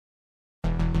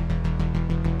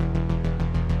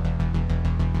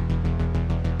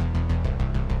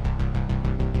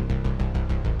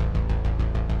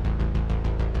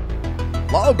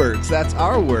Lawbirds, that's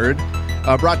our word.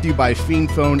 Brought to you by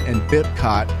Fiendphone and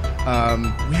Bitcot.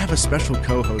 We have a special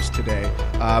co-host today.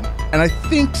 And I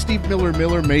think Steve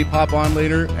Miller may pop on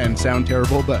later and sound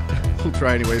terrible, but we'll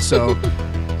try anyway. So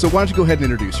why don't you go ahead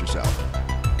and introduce yourself?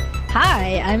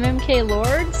 Hi, I'm MK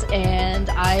Lords, and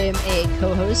I am a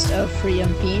co-host of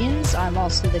Freedom Fiends. I'm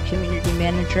also the community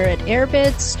manager at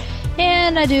Airbits,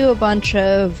 and I do a bunch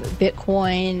of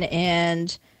Bitcoin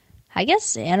and, I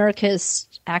guess,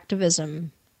 anarchist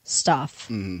activism stuff.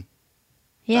 Mm.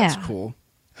 Yeah. That's cool.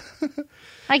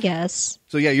 I guess.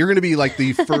 So yeah, you're going to be like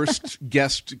the first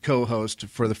guest co-host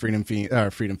for the Freedom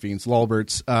Fiends,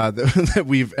 Lawbirds, that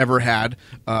we've ever had.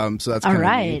 So that's all kind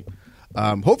right.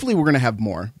 of neat. Hopefully we're going to have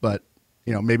more, but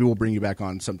maybe we'll bring you back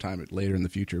on sometime later in the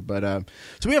future. But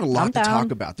so we have a lot to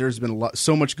talk about. There's been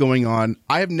so much going on.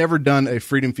 I have never done a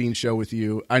Freedom Fiend show with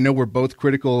you. I know we're both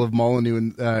critical of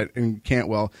Molyneux and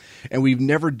Cantwell, and we've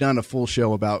never done a full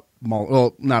show about Molyneux.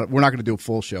 Well, we're not going to do a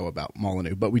full show about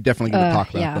Molyneux, but we definitely going to talk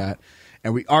about that.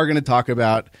 And we are going to talk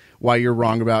about why you're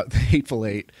wrong about the H8ful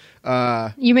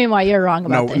 8. You mean why you're wrong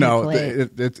about the H8ful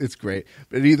 8? It's great.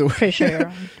 But either way. Pretty sure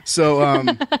you're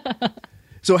wrong.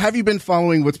 So have you been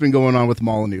following what's been going on with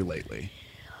Molyneux lately?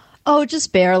 Oh,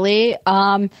 just barely.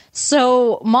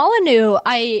 So Molyneux,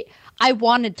 I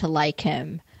wanted to like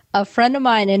him. A friend of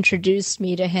mine introduced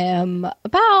me to him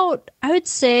about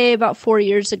 4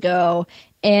 years ago,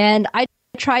 and I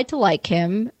tried to like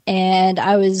him, and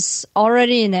I was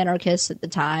already an anarchist at the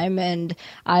time, and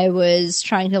I was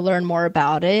trying to learn more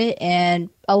about it, and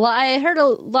I heard a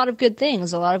lot of good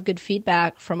things, a lot of good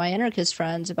feedback from my anarchist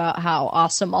friends about how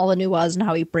awesome Molyneux was and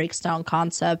how he breaks down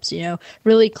concepts,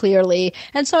 really clearly.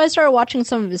 And so I started watching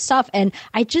some of his stuff, and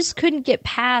I just couldn't get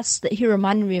past that he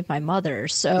reminded me of my mother.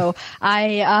 So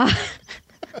it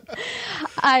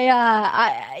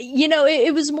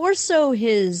was more so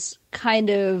his kind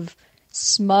of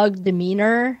smug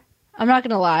demeanor. I'm not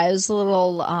gonna lie, I was a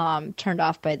little turned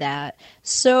off by that.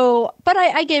 So, but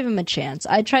I gave him a chance.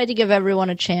 I tried to give everyone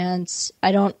a chance.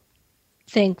 I don't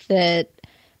think that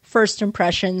first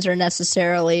impressions are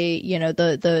necessarily,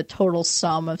 the total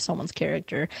sum of someone's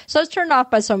character. So I was turned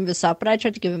off by some of his stuff, but I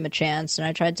tried to give him a chance, and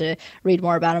I tried to read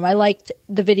more about him. I liked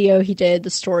the video he did, the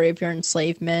story of your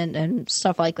enslavement and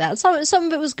stuff like that. So some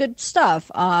of it was good stuff.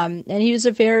 And he was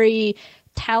a very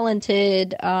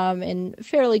talented and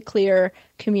fairly clear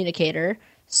communicator.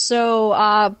 So,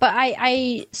 but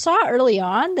I saw early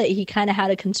on that he kind of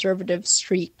had a conservative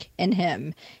streak in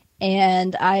him,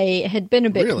 and I had been a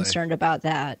bit concerned about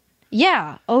that.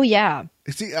 Yeah. Oh, yeah.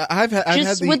 See, I've had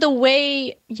with the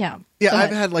way, yeah.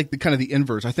 I've had like the kind of the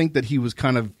inverse. I think that he was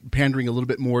kind of pandering a little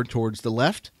bit more towards the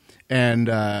left, and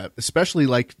especially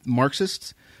like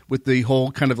Marxists with the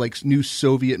whole kind of like new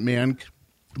Soviet man,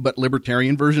 but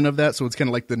libertarian version of that. So it's kind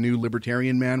of like the new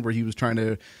libertarian man, where he was trying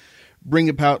to bring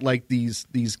about like these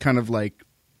kind of like,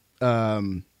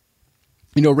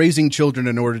 raising children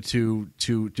in order to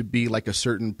be like a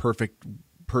certain perfect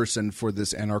person for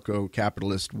this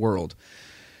anarcho-capitalist world.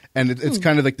 And it's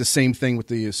kind of like the same thing with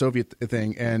the Soviet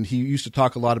thing. And he used to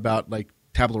talk a lot about like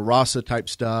tabula rasa type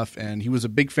stuff. And he was a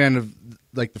big fan of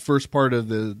like the first part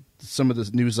of some of the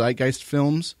new Zeitgeist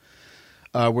films,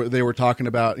 where they were talking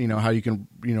about, how you can,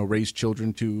 raise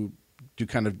children to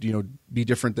kind of, be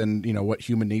different than, what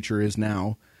human nature is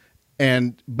now.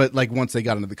 But like once they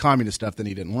got into the communist stuff, then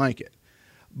he didn't like it.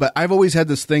 But I've always had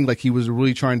this thing, like he was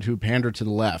really trying to pander to the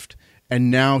left. And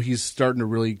now he's starting to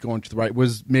really go into the right.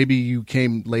 Was maybe you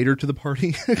came later to the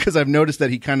party? Because I've noticed that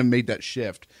he kind of made that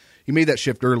shift. He made that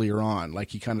shift earlier on.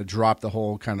 Like he kind of dropped the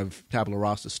whole kind of tabula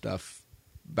rasa stuff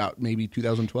about maybe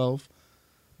 2012.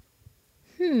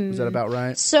 Is that about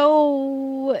right?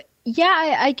 So,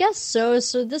 yeah, I guess so.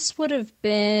 So this would have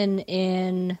been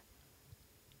in,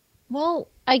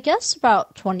 I guess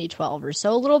about 2012 or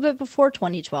so. A little bit before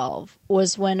 2012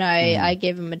 was when I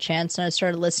gave him a chance and I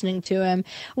started listening to him.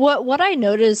 What I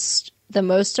noticed the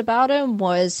most about him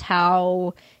was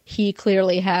how he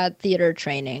clearly had theater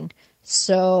training.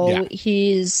 So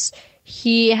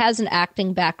he has an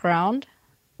acting background,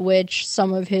 which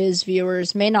some of his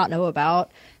viewers may not know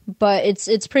about. But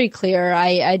it's pretty clear.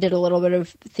 I did a little bit of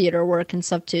theater work and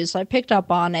stuff too, so I picked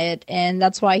up on it, and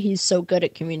that's why he's so good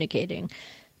at communicating.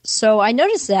 So I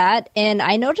noticed that, and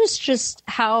I noticed just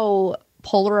how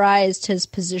polarized his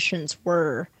positions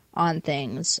were on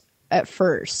things at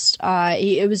first.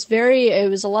 It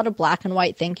was a lot of black and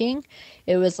white thinking.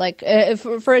 It was like,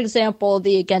 for example,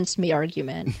 the against me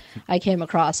argument I came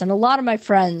across. And a lot of my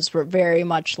friends were very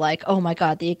much like, oh my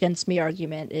God, the against me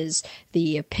argument is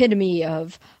the epitome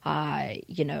of,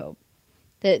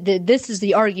 this is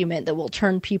the argument that will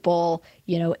turn people,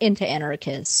 into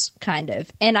anarchists, kind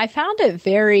of. And I found it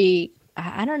very,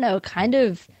 I don't know, kind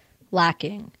of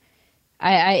lacking.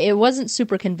 It wasn't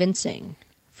super convincing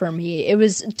for me. It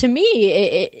was, to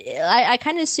me, I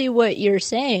kind of see what you're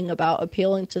saying about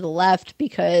appealing to the left,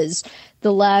 because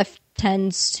the left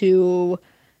tends to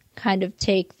kind of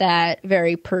take that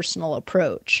very personal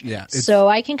approach. Yeah. So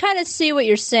I can kind of see what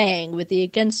you're saying with the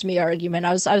against me argument.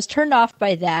 I was turned off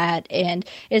by that, and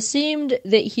it seemed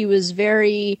that he was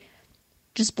very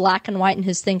just black and white in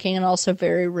his thinking, and also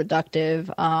very reductive.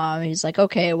 He's like,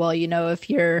 okay, well, if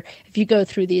you go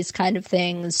through these kind of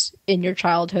things in your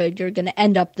childhood, you're going to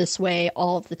end up this way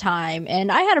all of the time. And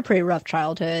I had a pretty rough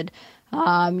childhood.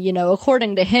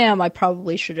 According to him, I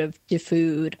probably should have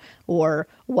defooed or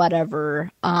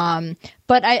whatever.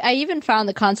 But I even found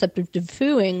the concept of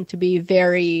defooing to be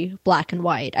very black and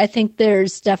white. I think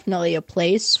there's definitely a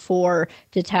place for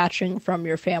detaching from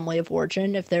your family of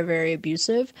origin if they're very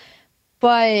abusive.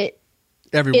 But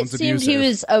everyone's it seemed abusive. he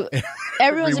was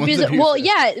everyone's abusive. Well,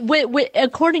 yeah,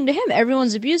 according to him,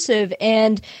 everyone's abusive,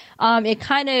 and it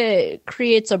kind of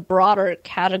creates a broader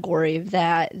category of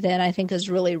that than I think is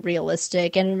really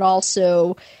realistic, and it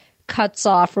also cuts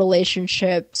off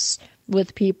relationships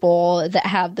with people that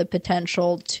have the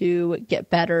potential to get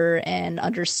better and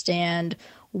understand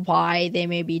why they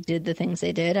maybe did the things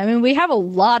they did. I mean, we have a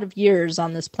lot of years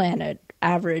on this planet,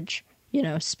 average.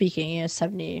 Speaking,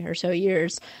 70 or so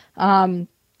years on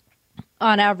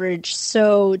average.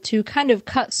 So to kind of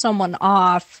cut someone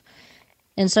off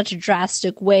in such a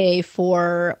drastic way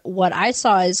for what I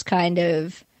saw as kind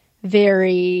of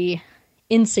very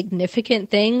insignificant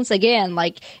things. Again,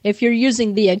 like if you're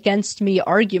using the against me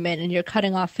argument and you're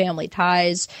cutting off family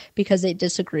ties because they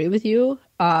disagree with you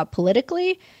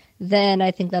politically, then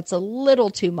I think that's a little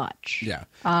too much. Yeah.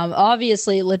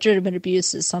 Obviously, legitimate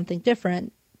abuse is something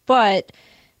different. But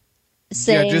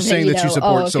saying saying that you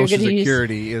support Social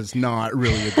Security is not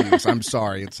really abuse. I'm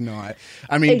sorry, it's not.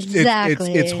 I mean,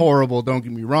 exactly. it's horrible. Don't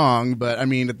get me wrong, but I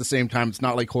mean, at the same time, it's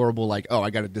not like horrible. Like, oh, I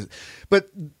got to.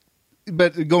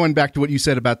 But going back to what you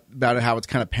said about how it's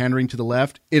kind of pandering to the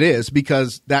left, it is,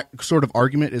 because that sort of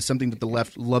argument is something that the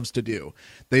left loves to do.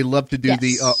 They love to do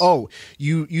yes.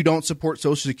 You don't support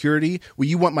Social Security? Well,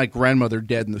 you want my grandmother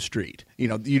dead in the street.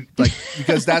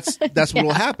 Because that's what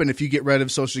will happen if you get rid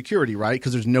of Social Security, right?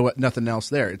 Because there's nothing else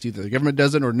there. It's either the government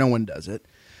does it or no one does it.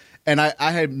 And I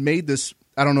had made this.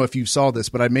 I don't know if you saw this,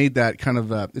 but I made that kind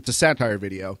of it's a satire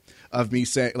video of me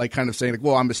saying,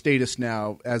 well, I'm a statist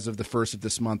now as of the 1st of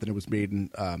this month, and it was made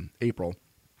in April.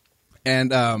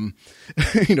 And,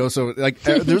 so like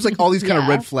there's like all these kind of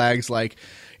red flags. Like,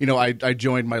 I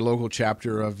joined my local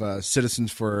chapter of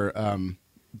Citizens for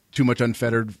Too Much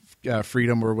Unfettered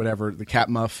Freedom or whatever, the Cat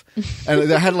Muff.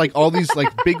 And I had like all these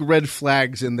like big red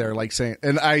flags in there, like saying,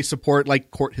 and I support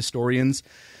like court historians.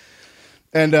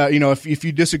 And, if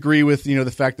you disagree with,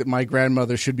 the fact that my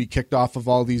grandmother should be kicked off of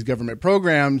all these government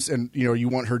programs and, you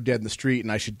want her dead in the street and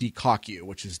I should decock you,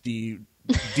 which is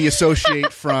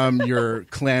deassociate from your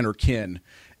clan or kin.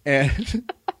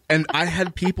 And I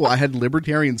had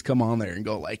libertarians come on there and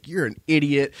go like, you're an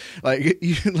idiot.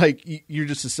 You're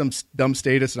just some dumb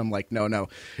statist. And I'm like, no.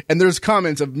 And there's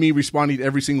comments of me responding to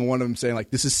every single one of them saying like,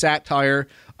 this is satire.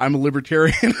 I'm a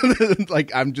libertarian.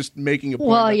 Like I'm just making a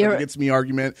point against me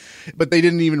argument, but they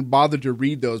didn't even bother to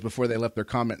read those before they left their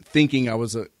comment, thinking I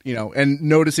was and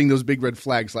noticing those big red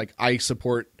flags. Like I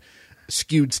support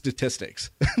skewed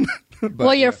statistics.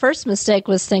 But, your first mistake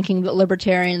was thinking that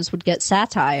libertarians would get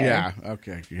satire. Yeah,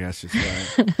 okay. Yes, it's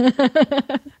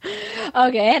right.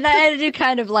 Okay, and I do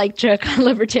kind of like joke on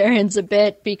libertarians a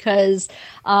bit because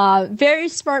very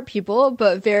smart people,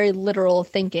 but very literal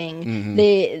thinking. Mm-hmm.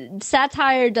 The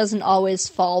satire doesn't always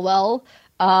fall well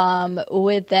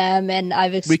with them, and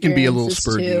I've experienced we can be a little this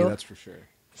spurgy, too. that's for sure.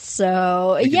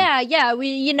 So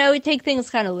we take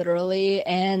things kind of literally,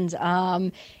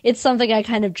 and it's something I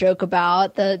kind of joke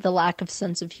about, the lack of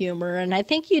sense of humor, and I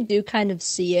think you do kind of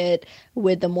see it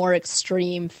with the more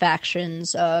extreme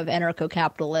factions of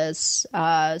anarcho-capitalists,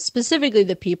 specifically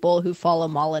the people who follow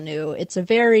Molyneux. It's a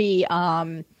very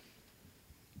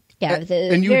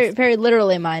very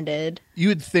literally minded. You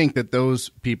would think that those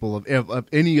people of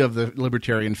any of the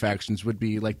libertarian factions would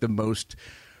be like the most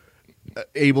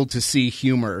able to see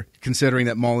humor, considering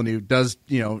that Molyneux does,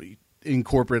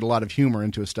 incorporate a lot of humor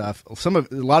into his stuff. A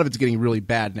lot of it's getting really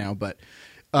bad now, but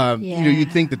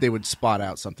you'd think that they would spot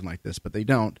out something like this, but they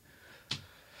don't.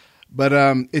 But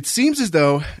it seems as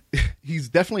though he's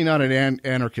definitely not an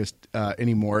anarchist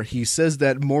anymore. He says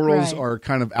that morals are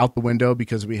kind of out the window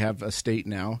because we have a state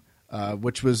now.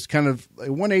 which was kind of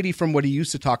a 180 from what he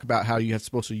used to talk about, how you have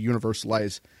supposed to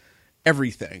universalize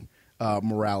everything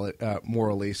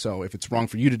morally. So if it's wrong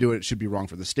for you to do it, it should be wrong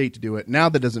for the state to do it. Now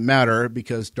that doesn't matter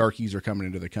because darkies are coming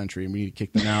into the country and we need to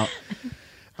kick them out.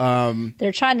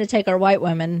 They're trying to take our white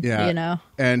women, you know.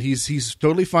 And he's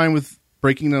totally fine with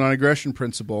breaking the non-aggression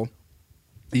principle.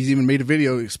 He's even made a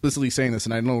video explicitly saying this,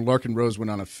 and I know Larkin Rose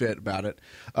went on a fit about it,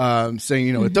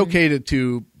 saying, it's okay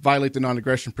to violate the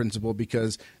non-aggression principle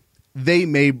because they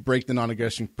may break the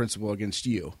non-aggression principle against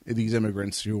you, these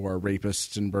immigrants who are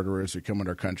rapists and murderers who come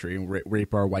into our country and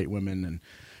rape our white women and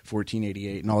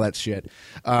 1488 and all that shit.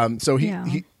 So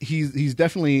he's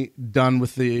definitely done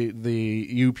with the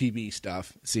UPB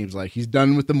stuff. It seems like he's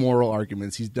done with the moral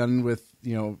arguments. He's done with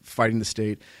fighting the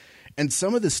state. And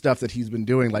some of the stuff that he's been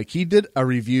doing, like he did a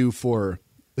review for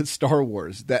Star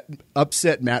Wars that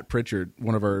upset Matt Pritchard,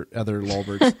 one of our other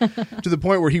lolberts, to the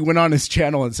point where he went on his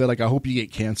channel and said, like, I hope you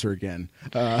get cancer again.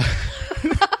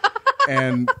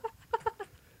 And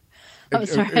I'm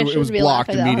sorry, it was blocked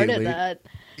immediately.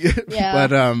 Yeah.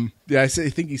 But I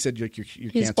think he said your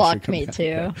he's cancer blocked should come me back.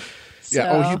 Yeah.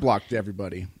 So. He blocked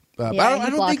everybody. But I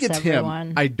don't think it's everyone.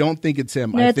 him. I don't think it's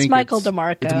him. No, I think Michael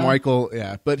DeMarco. It's Michael,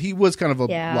 yeah. But he was kind of a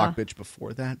block bitch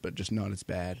before that, but just not as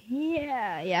bad.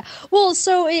 Yeah. Well,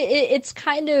 so it's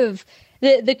kind of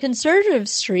the conservative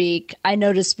streak I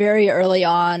noticed very early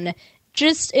on,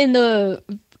 just in the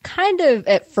kind of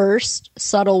at first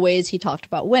subtle ways he talked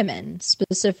about women,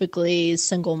 specifically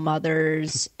single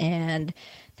mothers and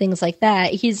things like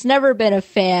that. He's never been a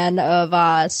fan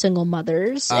of single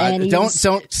mothers. And don't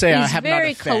say I have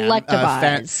very not a fan.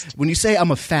 collectivized. When you say I'm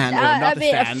a fan or not a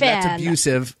fan, fan, that's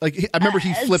abusive. Like I remember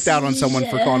he flipped out on someone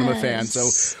for calling him a fan. So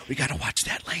we got to watch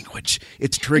that language.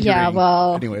 It's triggering. Yeah,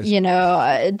 well, anyways.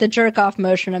 The jerk off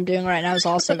motion I'm doing right now is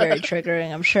also very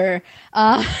triggering, I'm sure.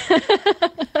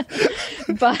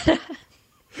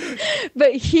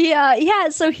 But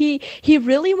so he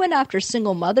really went after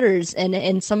single mothers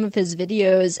in some of his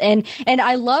videos, and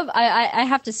I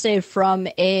have to say, from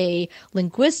a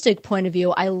linguistic point of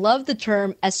view, I love the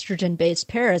term estrogen based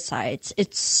parasites.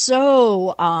 It's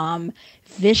so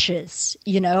vicious,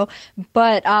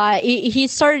 but he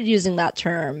started using that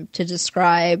term to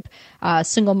describe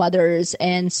single mothers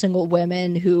and single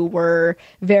women who were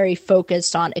very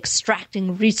focused on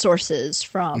extracting resources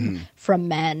from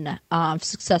men,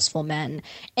 successful men.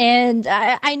 And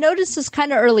I noticed this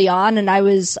kind of early on, and I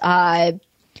was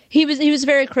he was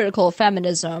very critical of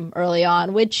feminism early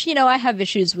on, which, I have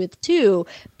issues with too,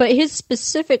 but his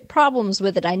specific problems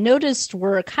with it, I noticed,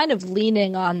 were kind of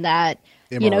leaning on that.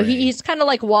 He's kind of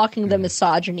like walking the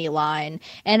misogyny line.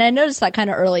 And I noticed that kind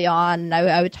of early on.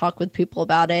 I would talk with people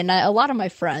about it. And a lot of my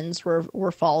friends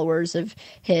were followers of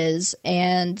his.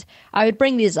 And I would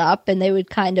bring these up and they would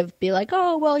kind of be like,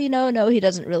 oh, well, no, he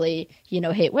doesn't really,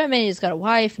 hate women. He's got a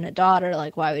wife and a daughter.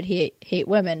 Like, why would he hate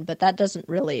women? But that doesn't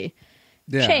really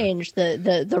change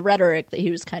the rhetoric that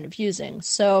he was kind of using.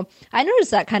 So I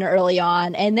noticed that kind of early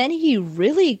on. And then he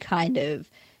really kind of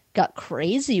got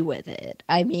crazy with it.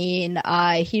 I mean,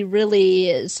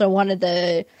 so one of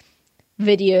the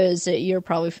videos that you're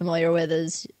probably familiar with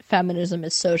is Feminism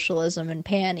is Socialism and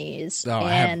Panties. Oh,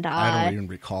 and I don't even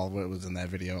recall what was in that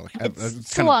video.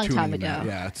 It's a long time ago.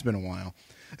 Yeah, it's been a while.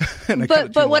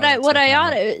 But what I ought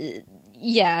to...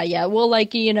 Yeah. Well,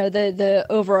 the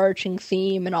overarching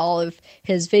theme in all of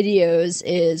his videos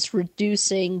is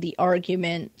reducing the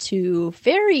argument to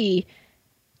very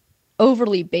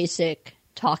overly basic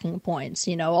talking points.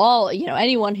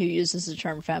 Anyone who uses the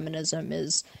term feminism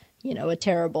is, a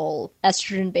terrible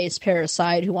estrogen-based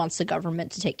parasite who wants the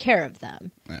government to take care of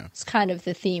them. Yeah. It's kind of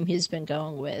the theme he's been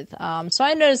going with. So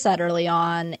I noticed that early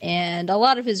on, and a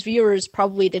lot of his viewers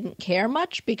probably didn't care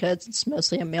much because it's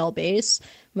mostly a male base.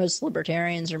 Most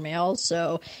libertarians are males,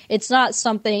 so it's not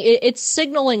something... It's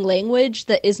signaling language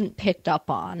that isn't picked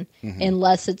up on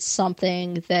unless it's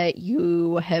something that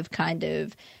you have kind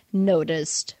of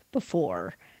noticed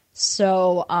before.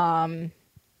 So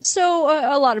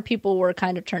a lot of people were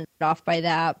kind of turned off by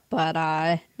that, but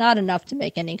not enough to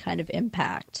make any kind of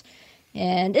impact.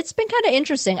 And it's been kind of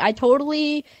interesting. I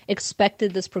totally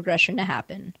expected this progression to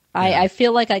happen. Yeah. I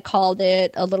feel like I called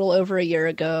it a little over a year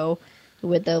ago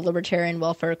with the Libertarian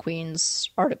Welfare Queens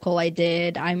article I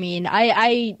did. I mean,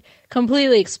 I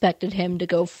completely expected him to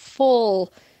go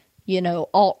full,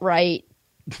 alt-right,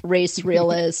 race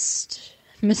realist,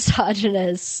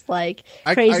 misogynist, like,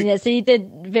 craziness. He did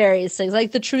various things,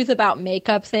 like the truth about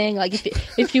makeup thing. Like,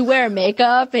 if you wear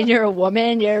makeup and you're a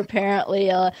woman, you're apparently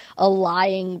a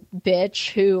lying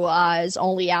bitch who is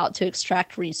only out to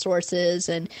extract resources,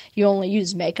 and you only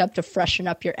use makeup to freshen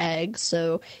up your eggs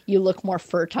so you look more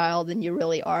fertile than you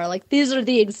really are. Like, these are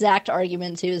the exact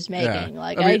arguments he was making.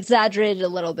 Like, I exaggerated a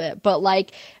little bit, but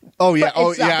like, I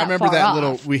remember that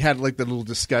little. We had like the little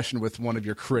discussion with one of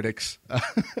your critics,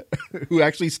 who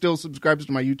actually still subscribes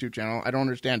to my YouTube channel. I don't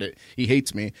understand it. He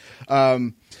hates me.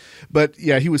 But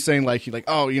yeah, he was saying like, like,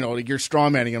 oh, you know, like, you're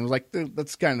strawmanning. I was like,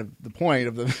 that's kind of the point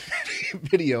of the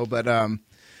video. But I'm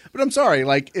sorry.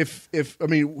 Like, if I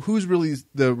mean, who's really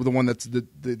the one that's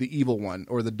the evil one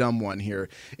or the dumb one here?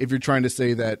 If you're trying to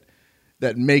say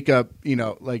that makeup, you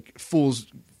know, like, fools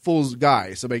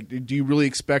guys. So, like, do you really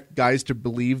expect guys to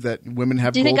believe that women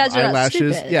have gold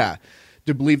eyelashes? Yeah.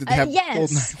 To believe that they have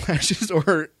gold eyelashes,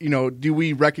 or, you know, do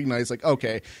we recognize, like,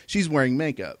 okay, she's wearing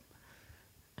makeup?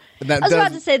 I was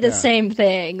about to say the same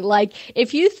thing. Like,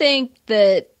 if you think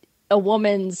that a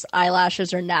woman's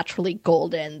eyelashes are naturally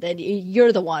golden, then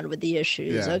you're the one with the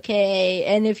issues, okay?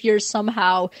 And if you're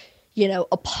somehow, you know,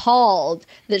 appalled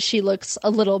that she looks a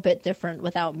little bit different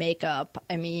without makeup,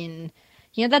 I mean,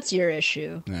 you know, that's your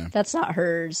issue. Yeah. That's not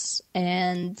hers.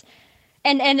 And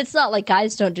it's not like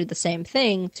guys don't do the same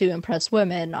thing to impress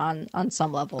women on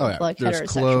some level. Oh, yeah. Like, there's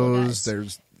heterosexual clothes, guys.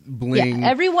 there's bling. Yeah,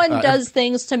 everyone does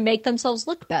things to make themselves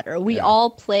look better. We all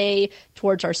play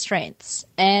towards our strengths,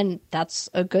 and that's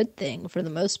a good thing for the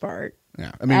most part.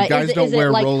 Yeah, I mean, guys don't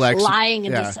wear like Rolex. Lying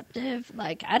and deceptive.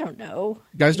 Like, I don't know.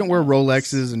 Guys don't wear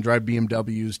Rolexes and drive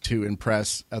BMWs to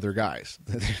impress other guys.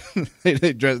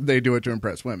 they do it to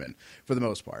impress women for the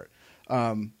most part.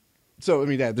 So I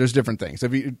mean, there's different things.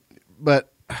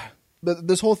 But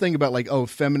this whole thing about, like, oh,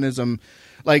 feminism,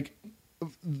 like,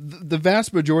 the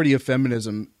vast majority of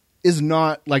feminism is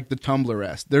not like the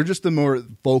Tumblr-esque. They're just the more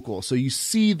vocal, so you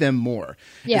see them more.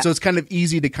 Yeah. And so it's kind of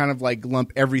easy to kind of like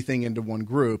lump everything into one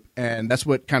group, and that's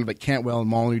what kind of like Cantwell and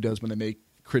Molyneux does when they make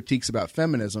critiques about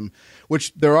feminism,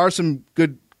 which there are some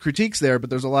good critiques there, but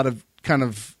there's a lot of kind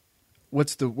of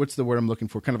what's the word I'm looking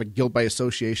for? Kind of a guilt by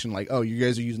association, like, oh, you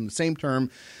guys are using the same term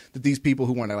that these people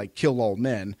who want to, like, kill all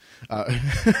men.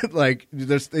 Like,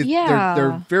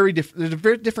 they're very different. There's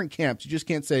very different camps. You just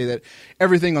can't say that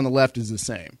everything on the left is the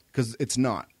same, because it's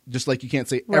not. Just like you can't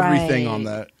say everything on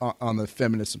the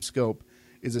feminism scope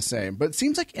is the same. But it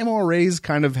seems like MRAs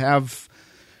kind of have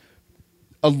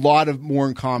a lot of more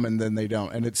in common than they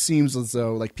don't, and it seems as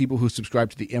though, like, people who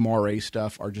subscribe to the MRA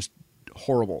stuff are just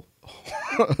horrible.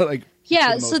 Like,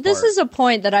 yeah, so this is a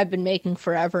point that I've been making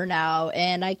forever now,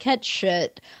 and I catch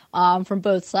shit from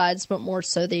both sides, but more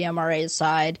so the MRA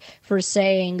side, for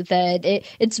saying that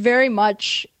it's very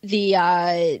much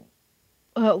the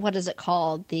what is it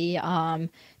called? The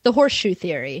horseshoe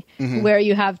theory, where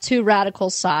you have two radical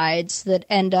sides that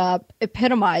end up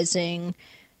epitomizing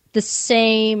the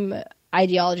same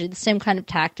ideology, the same kind of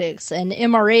tactics, and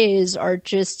MRAs are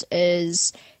just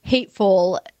as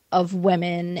hateful of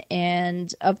women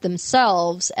and of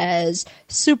themselves as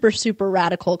super, super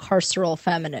radical carceral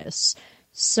feminists.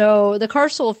 So the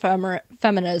carceral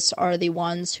feminists are the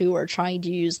ones who are trying to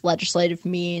use legislative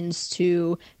means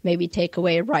to maybe take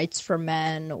away rights from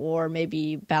men or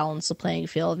maybe balance the playing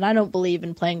field. And I don't believe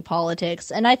in playing politics.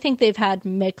 And I think they've had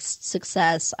mixed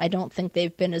success. I don't think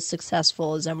they've been as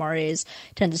successful as MRAs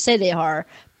tend to say they are.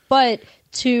 But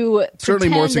to certainly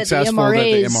more successful than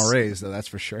the MRAs, though, that's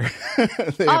for sure.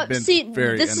 They have been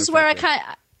very this is where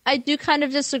I do kind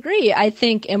of disagree. I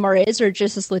think MRAs are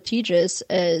just as litigious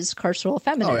as carceral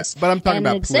feminists. Oh, yeah. But I'm talking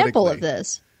about an example of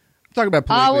this. I'm talking about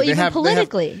politically. Well,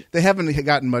 politically. They haven't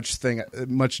gotten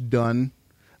much done.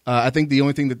 I think the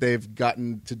only thing that they've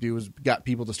gotten to do is got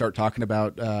people to start talking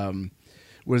about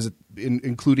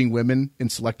including women in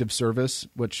selective service,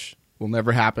 which will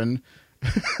never happen.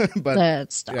 But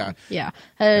that's dumb. Yeah.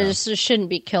 Just shouldn't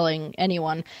be killing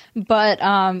anyone. But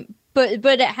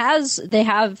they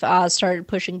have started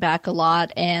pushing back a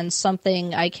lot, and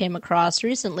something I came across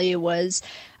recently was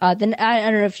I don't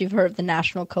know if you've heard of the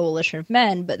National Coalition of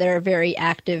Men, but they're a very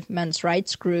active men's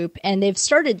rights group, and they've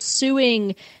started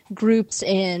suing groups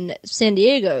in San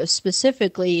Diego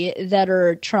specifically that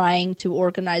are trying to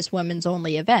organize women's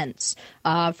only events.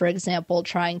 For example,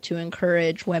 trying to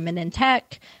encourage women in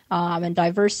tech and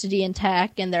diversity in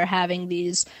tech, and they're having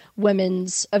these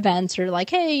women's events or like,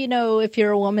 hey, you know, if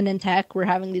you're a woman in tech, we're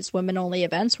having these women only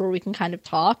events where we can kind of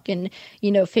talk and,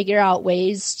 you know, figure out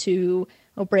ways to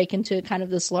break into kind of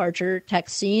this larger tech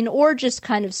scene, or just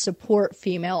kind of support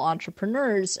female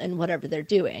entrepreneurs in whatever they're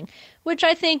doing, which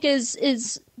I think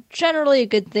is generally a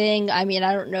good thing. I mean,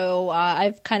 I don't know.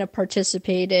 I've kind of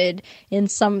participated in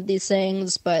some of these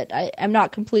things, but I'm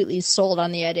not completely sold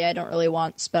on the idea. I don't really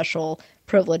want special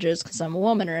privileges because I'm a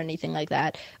woman or anything like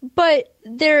that. But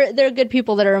there are good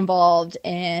people that are involved,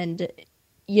 and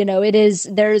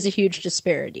there is a huge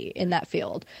disparity in that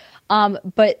field.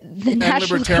 But the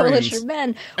National Coalition of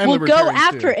Men will go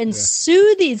after and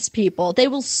sue these people. They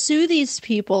will sue these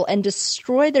people and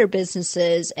destroy their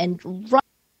businesses and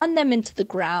run them into the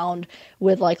ground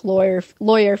with like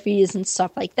lawyer fees and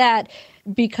stuff like that,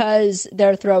 because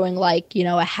they're throwing like,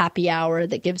 a happy hour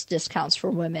that gives discounts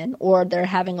for women, or they're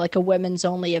having like a women's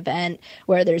only event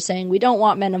where they're saying, we don't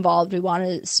want men involved. We want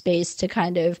a space to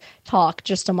kind of talk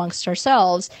just amongst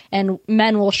ourselves. And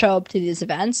men will show up to these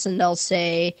events and they'll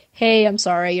say, hey, I'm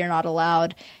sorry, you're not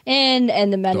allowed. And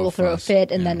the men will throw a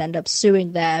fit and then end up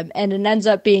suing them. And it ends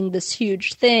up being this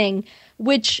huge thing,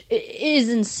 which is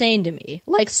insane to me.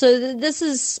 Like, so this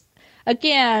is,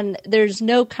 again, there's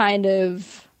no kind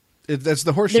of... That's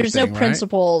the horseshoe There's thing, no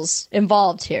principles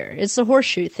involved here. It's the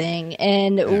horseshoe thing.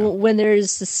 And when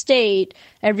there's the state,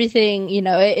 everything,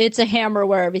 it's a hammer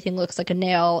where everything looks like a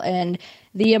nail. And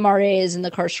the MRAs and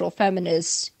the carceral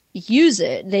feminists use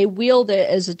it. They wield it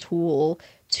as a tool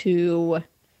to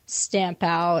stamp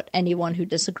out anyone who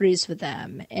disagrees with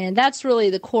them. And that's really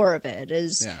the core of it.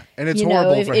 Is and it's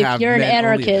horrible if you're an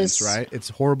anarchist, events, right? It's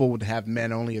horrible to have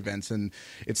men only events, and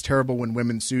it's terrible when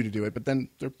women sue to do it, but then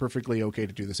they're perfectly okay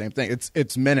to do the same thing. It's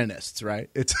meninists, right?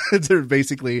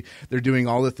 They're doing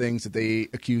all the things that they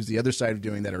accuse the other side of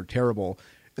doing that are terrible,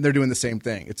 and they're doing the same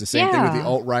thing. It's the same thing with the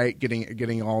alt-right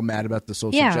getting all mad about the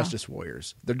social justice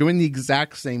warriors. They're doing the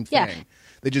exact same thing.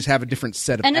 They just have a different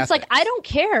set of ethics. It's like, I don't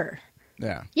care.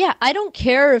 Yeah, I don't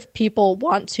care if people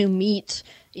want to meet,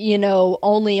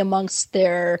 only amongst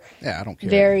their I don't care.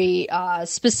 very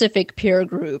specific peer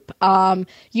group.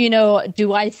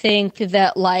 Do I think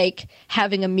that like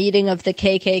having a meeting of the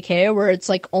KKK where it's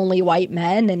like only white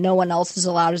men and no one else is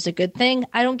allowed is a good thing?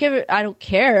 I don't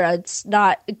care. It's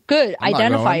not good.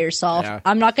 Identify yourself. Yeah.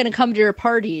 I'm not going to come to your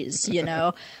parties,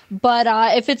 But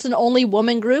if it's an only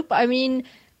woman group, I mean,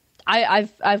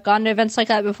 I've gone to events like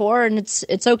that before, and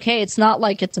it's okay. It's not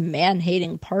like it's a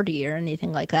man-hating party or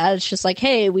anything like that. It's just like,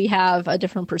 hey, we have a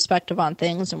different perspective on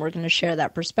things, and we're going to share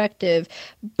that perspective.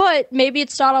 But maybe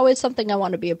it's not always something I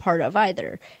want to be a part of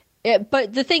either.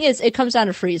 But the thing is, it comes down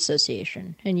to free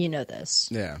association, and you know this.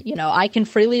 Yeah. I can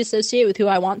freely associate with who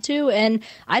I want to, and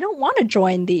I don't want to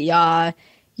join the,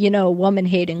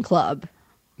 woman-hating club.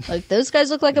 Like, those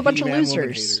guys look like a bunch of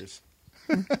losers.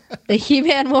 The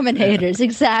He-Man woman haters,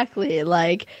 exactly.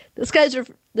 Like, those guys are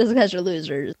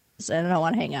losers, and I don't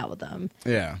want to hang out with them.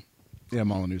 Yeah,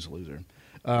 Molyneux's a loser.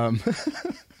 But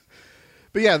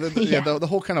the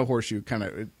whole kind of horseshoe kind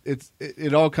of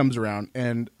it all comes around,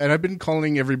 and I've been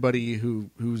calling everybody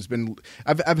who's been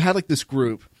I've had like this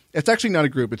group. It's actually not a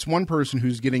group. It's one person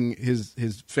who's getting his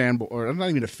fanboy, or not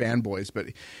even a fanboys, but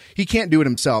he can't do it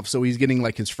himself, so he's getting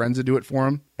like his friends to do it for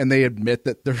him, and they admit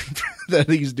that that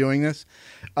he's doing this.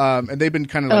 And they've been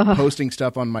kind of like posting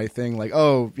stuff on my thing, like,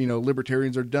 oh,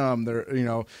 libertarians are dumb. They're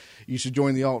you should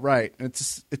join the alt-right. And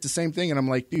it's the same thing, and I'm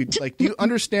like, dude, like, do you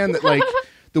understand that like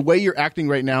the way you're acting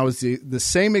right now is the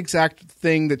same exact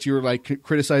thing that you're like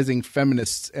criticizing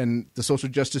feminists and the social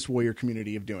justice warrior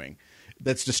community of doing?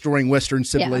 That's destroying Western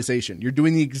civilization. Yeah. You're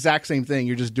doing the exact same thing.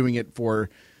 You're just doing it for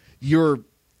your,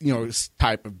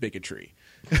 type of bigotry.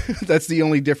 That's the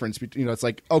only difference. It's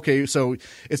like, okay, so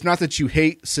it's not that you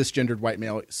hate cisgendered white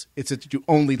males. It's that you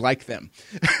only like them.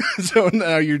 So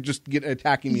now you're just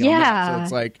attacking me on that. So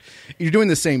it's like, you're doing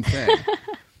the same thing.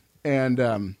 And,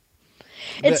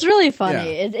 it's really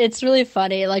funny. Yeah. It's really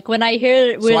funny. Like when I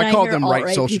hear, I call them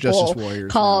right social justice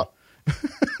warriors.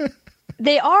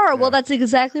 They are. Well, that's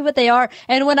exactly what they are.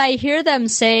 And when I hear them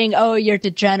saying, oh, you're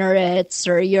degenerates,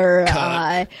 or you're,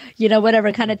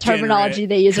 whatever kind of terminology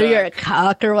they use, or you're a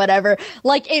cuck or whatever,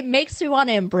 like, it makes me want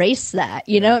to embrace that.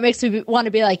 It makes me want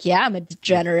to be like, yeah, I'm a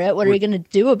degenerate. What are you going to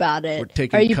do about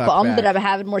it? Are you bummed that I'm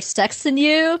having more sex than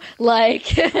you?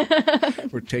 Like,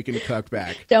 we're taking cuck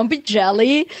back. Don't be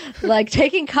jelly. Like,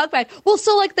 taking cuck back. Well,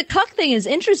 so like the cuck thing is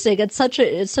interesting. It's such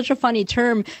a funny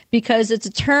term, because it's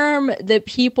a term that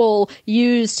people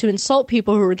use to insult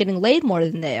people who are getting laid more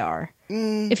than they are.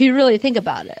 If you really think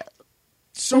about it.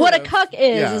 What a cuck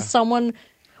is someone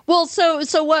Well,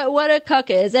 so what a cuck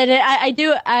is, and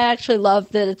I actually love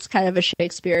that it's kind of a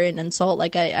Shakespearean insult.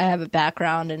 Like I have a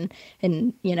background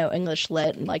in English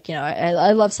lit, and like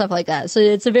I love stuff like that. So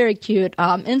it's a very cute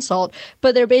insult.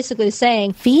 But they're basically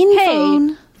saying, Fiend hey,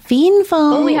 phone. Fiend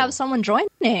phone. Oh, we have someone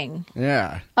joining.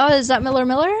 Yeah. Oh, is that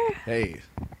Miller? Hey.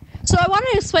 So I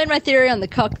wanted to explain my theory on the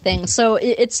cuck thing. So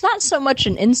it's not so much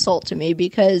an insult to me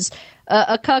because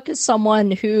a cuck is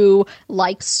someone who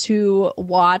likes to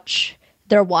watch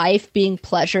their wife being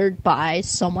pleasured by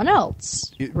someone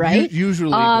else, right? Usually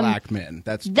black men.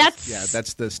 That's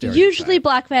the stereotype. Usually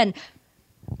black men.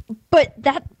 But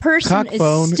that person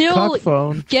is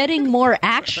still getting more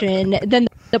action than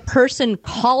the person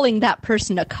calling that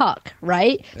person a cuck,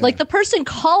 right? Yeah. Like the person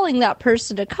calling that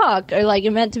person a cuck, or like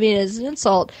it meant to be as an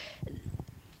insult.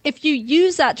 If you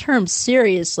use that term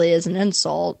seriously as an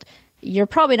insult, you're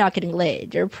probably not getting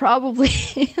laid. You're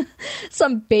probably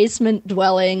some basement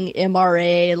dwelling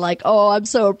MRA, like, oh, I'm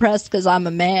so oppressed because I'm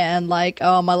a man. Like,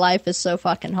 oh, my life is so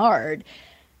fucking hard.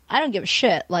 I don't give a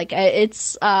shit. Like,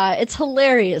 it's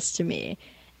hilarious to me.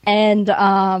 And,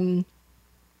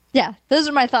 yeah, those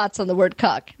are my thoughts on the word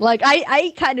cuck. Like,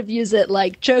 I kind of use it,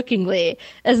 like, jokingly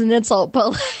as an insult,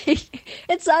 but, like,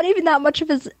 it's not even that much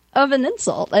of an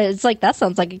insult. It's like, that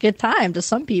sounds like a good time to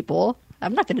some people.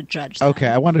 I'm not going to judge that. Okay,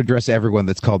 I want to address everyone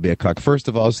that's called me a cuck. First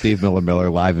of all, Steve Miller,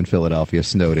 live in Philadelphia,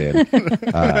 snowed in.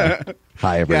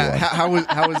 Hi, everyone. Yeah, how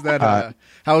was that?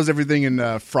 How was everything in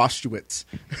Frostwitz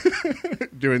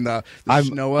doing the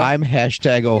Snowa? I'm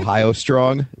hashtag Ohio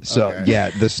strong. So okay. Yeah,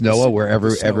 the Snowa where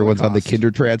everyone's on the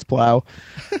Kindertrans plow.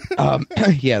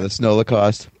 Yeah, the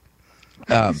Snowlacost.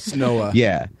 Snowa.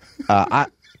 Yeah,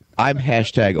 I'm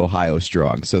hashtag Ohio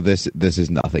strong. So this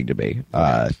is nothing to me.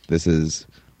 This is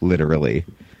literally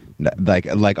like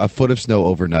a foot of snow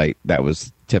overnight. That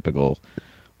was typical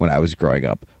when I was growing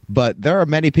up. But there are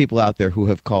many people out there who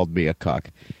have called me a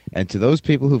cuck. And to those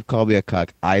people who've called me a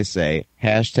cuck, I say,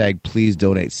 hashtag please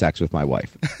donate sex with my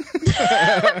wife.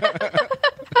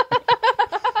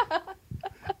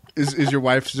 Is your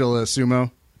wife still a sumo?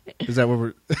 Is that what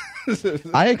we're...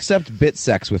 I accept bit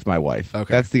sex with my wife.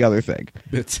 Okay. That's the other thing.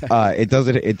 Bit sex. It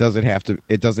doesn't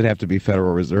have to be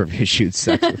Federal Reserve issued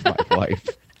sex with my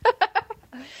wife.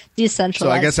 Decentralized. So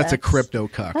I guess that's a sex. crypto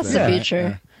cuck. That's then. the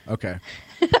future. Okay.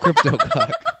 Crypto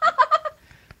cuck.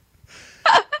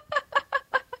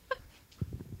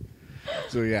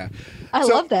 So yeah, I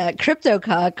love that crypto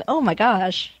cuck. Oh my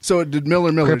gosh! So did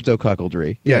Miller crypto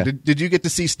cuckoldry? Yeah. Did you get to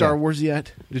see Star Wars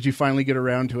yet? Did you finally get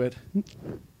around to it?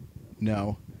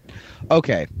 No.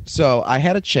 Okay, so I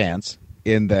had a chance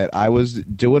in that I was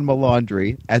doing my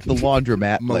laundry at the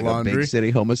laundromat like a big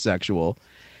city homosexual.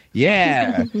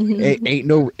 Yeah, ain't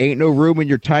no room in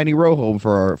your tiny row home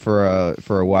for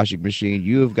a washing machine.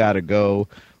 You've got to go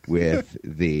with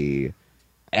the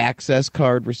access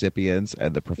card recipients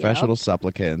and the professional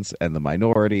supplicants and the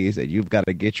minorities, and you've got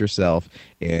to get yourself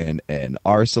in an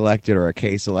R selected or a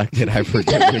K selected, I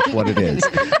forget which one it is,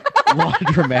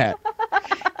 laundromat,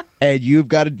 and you've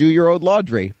got to do your own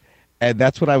laundry. And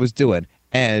that's what I was doing.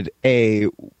 And a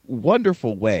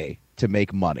wonderful way to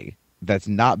make money that's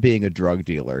not being a drug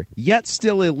dealer, yet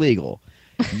still illegal,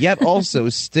 yet also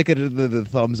stick it into the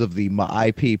thumbs of the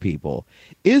IP people,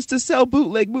 is to sell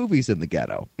bootleg movies in the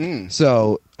ghetto.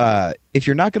 So if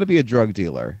you're not going to be a drug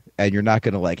dealer and you're not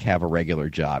going to like have a regular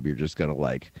job, you're just going to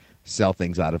like sell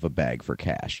things out of a bag for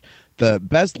cash. The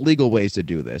best legal ways to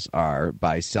do this are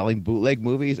by selling bootleg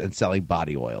movies and selling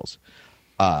body oils.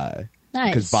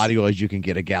 Nice. Because body oils, you can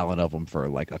get a gallon of them for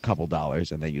like a couple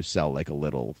dollars, and then you sell like a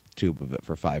little tube of it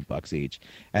for $5 each.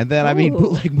 And then, I mean,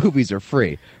 bootleg movies are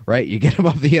free, right? You get them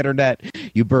off the internet,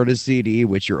 you burn a CD,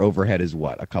 which your overhead is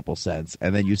what, a couple cents,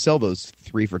 and then you sell those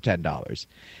 3 for $10.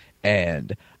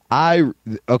 And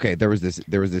there was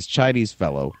this Chinese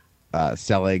fellow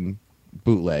selling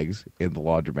bootlegs in the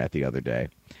laundromat the other day.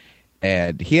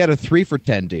 And he had a 3 for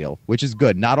 $10 deal, which is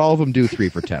good. Not all of them do 3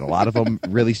 for $10. A lot of them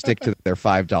really stick to their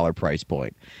 $5 price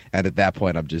point. And at that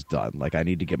point, I'm just done. Like, I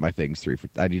need to get my things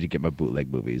I need to get my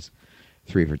bootleg movies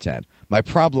 3 for $10. My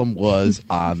problem was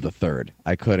on the third.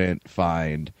 I couldn't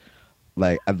find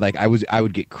like I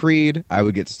would get Creed, I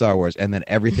would get Star Wars, and then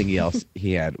everything else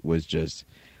he had was just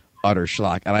utter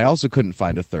schlock. And I also couldn't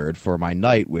find a third for my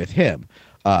night with him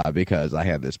because I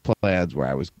had this plans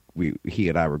where he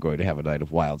and I were going to have a night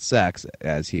of wild sex,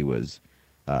 as he was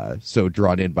so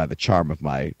drawn in by the charm of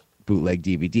my bootleg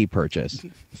DVD purchase.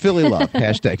 Philly love,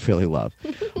 hashtag Philly love.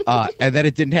 And then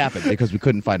it didn't happen because we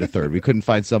couldn't find a third. We couldn't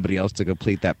find somebody else to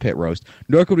complete that pit roast,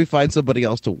 nor could we find somebody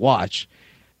else to watch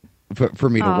for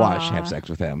me to watch have sex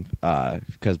with him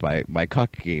because my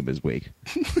cuck game is weak,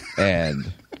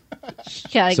 and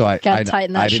so I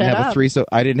tighten that didn't shit have up. a threesome.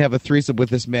 I didn't have a threesome with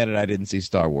this man, and I didn't see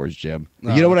Star Wars, Jim.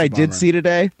 Oh, you know what that's I a did bummer. see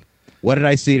today? What did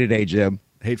I see today, Jim?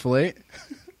 Hateful Eight.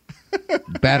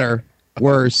 Better,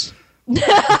 worse,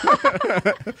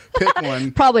 Pick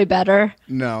one. Probably better.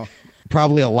 No.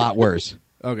 probably a lot worse.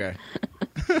 Okay.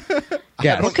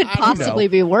 Yes. What could possibly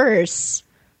be worse?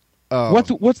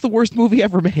 What's the worst movie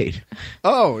ever made?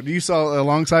 Oh, you saw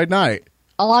Alongside Night.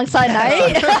 Alongside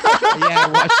Night? Yeah, I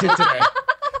watched it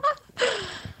today.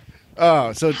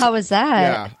 Oh, so How was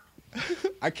that? yeah.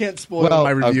 I can't spoil Well, my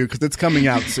review because it's coming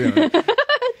out soon.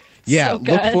 Yeah, So look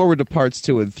good. forward to parts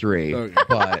 2 and 3. Okay.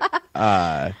 But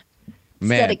man,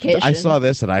 dedication. I saw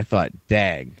this and I thought,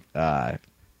 dang. I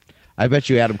bet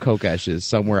you Adam Kokesh is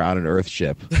somewhere on an Earth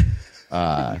ship,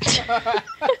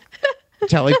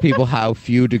 telling people how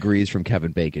few degrees from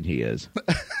Kevin Bacon he is.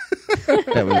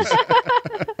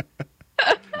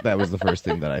 That was the first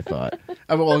thing that I thought.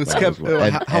 Well, it's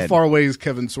And- how far away is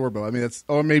Kevin Sorbo? I mean, that's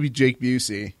or maybe Jake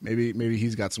Busey. Maybe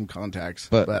he's got some contacts.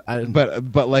 But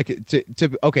like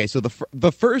okay, so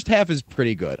the first half is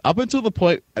pretty good up until the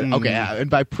point. Okay, and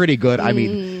by pretty good I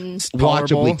mean tolerable?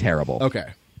 watchably terrible. Okay.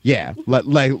 Yeah,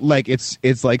 like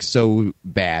it's like so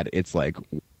bad. It's like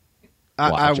I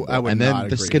watchable. would and then not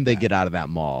the agree skin with they that. get out of that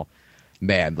mall,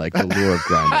 man. Like the lure of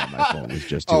grinding on my phone was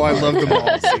just too Oh, I hard. love the mall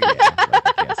And, scene. yeah, like,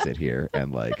 I can't sit here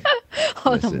and like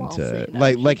Oh, the listen mall to scene.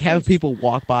 like have people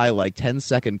walk by like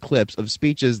 10-second clips of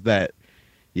speeches that.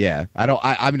 Yeah, I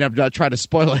mean, I'm not trying to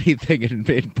spoil anything in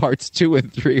parts 2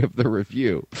 and 3 of the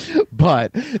review,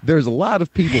 but there's a lot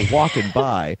of people walking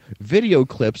by, video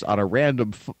clips on a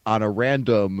random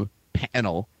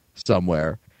panel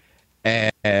somewhere,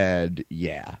 and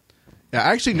yeah, Yeah,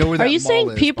 I actually know where that Are you mall saying is,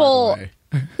 by the people- way.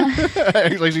 I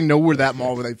actually know where that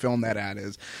mall where they filmed that ad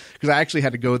is because I actually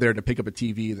had to go there to pick up a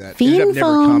TV that ended up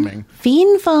never coming.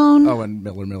 Fiend phone. Oh, and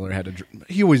Miller had to.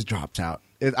 He always drops out.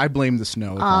 I blame the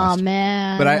snow. Oh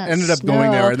man! But I that ended up going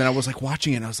there, snow. and then I was like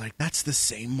watching it. And I was like, "That's the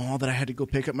same mall that I had to go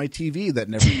pick up my TV that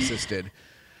never existed."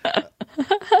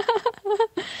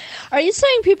 Are you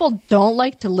saying people don't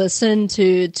like to listen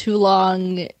to too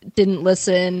long, didn't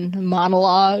listen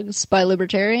monologues by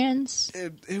libertarians?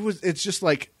 It's just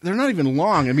like they're not even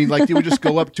long. I mean, like they would just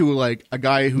go up to like a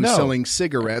guy who's No. selling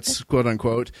cigarettes, quote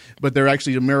unquote, but they're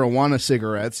actually marijuana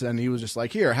cigarettes, and he was just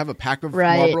like, "Here, have a pack of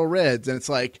Right. Marlboro Reds," and it's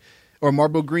like, or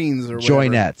Marlboro Greens or whatever.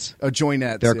 Joinettes. Oh,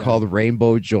 Joinettes. They're yeah. called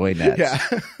rainbow joinettes.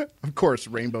 Yeah, of course.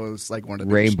 Rainbow is like one of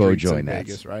the Rainbow big streets in Joinettes.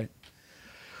 Vegas, right?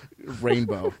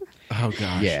 Rainbow. Oh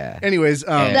gosh. Yeah. Anyways,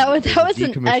 And- That was an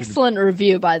decommissioned- excellent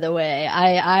review, by the way.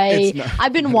 It's not-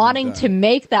 I've been wanting to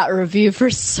make that review for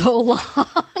so long.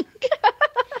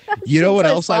 You know what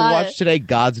Since I else I saw watched it. today?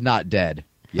 God's Not Dead.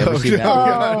 You ever Oh, seen that?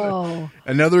 yeah. Oh,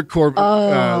 another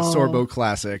Sorbo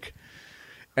classic,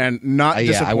 and not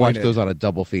Yeah, disappointed. I watched those on a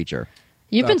double feature.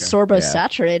 you've been Okay. Sorbo Yeah.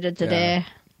 saturated today.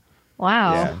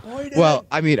 Wow. Yeah. Well,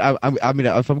 I mean, I mean,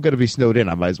 if I'm going to be snowed in,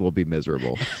 I might as well be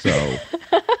miserable. So.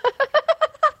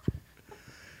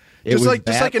 It Just was like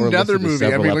that or another listen to movie. I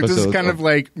several mean, like this is episodes kind of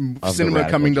like the cinema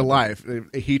Radical coming to Children. life.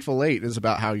 A Hateful Eight is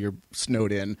about how you're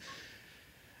snowed in.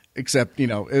 Except, I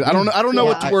don't know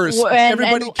what's worse. And,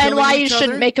 Everybody and killing why you each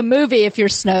shouldn't other? make a movie if you're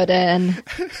snowed in.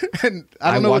 And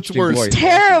I don't know what's watched worse. Inglourious.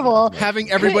 Terrible.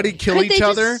 Having everybody kill Could they each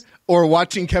other just- or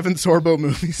watching Kevin Sorbo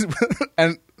movies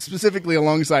and specifically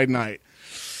Alongside Night.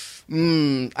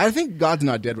 I think God's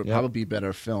Not Dead would probably be a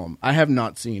better film. I have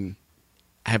not seen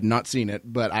it,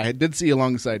 but I did see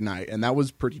Alongside Night, and that was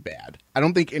pretty bad. I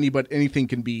don't think anything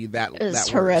can be that It's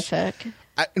that worse. horrific.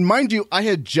 And mind you, I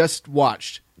had just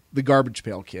watched The Garbage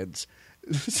Pail Kids.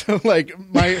 So like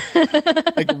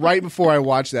right before I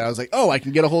watched that, I was like, "Oh, I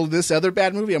can get a hold of this other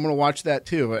bad movie. I'm going to watch that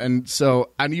too." And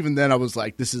even then I was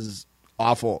like, "This is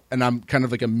awful." And I'm kind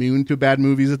of like immune to bad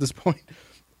movies at this point.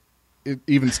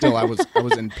 Even still, I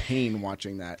was in pain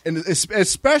watching that. And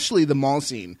especially the mall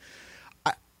scene.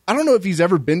 I don't know if he's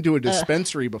ever been to a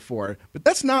dispensary before, but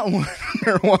that's not what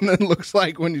marijuana looks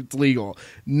like when it's legal.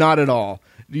 Not at all.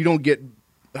 You don't get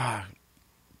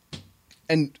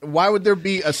and why would there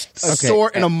be a store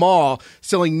in a mall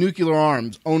selling nuclear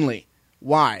arms only?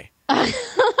 Why?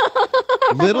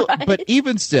 little, but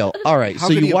even still, all right. How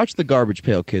So could you he- watch the Garbage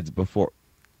Pail Kids before.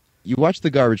 You watch the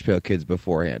Garbage Pail Kids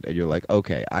beforehand, and you're like,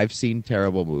 okay, I've seen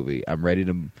terrible movie. I'm ready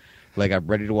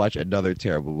to watch another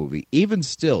terrible movie. Even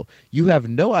still, you have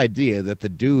no idea that the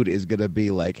dude is going to be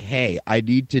like, hey, I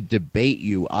need to debate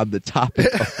you on the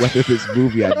topic of whether this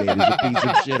movie I made is a piece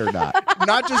of shit or not.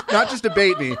 Not just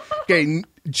debate me. Okay,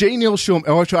 J. Neil Schulman.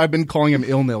 Oh, I've been calling him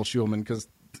Ill Neil Schulman because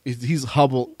he's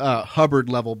Hubbard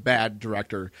level bad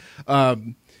director. But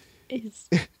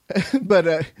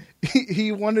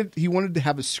he wanted to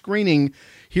have a screening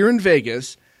here in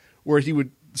Vegas where he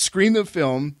would screen the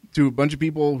film to a bunch of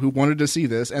people who wanted to see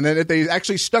this, and then if they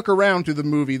actually stuck around to the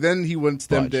movie, then he wants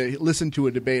them to listen to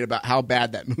a debate about how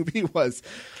bad that movie was.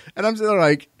 And I'm sort of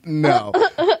like, no.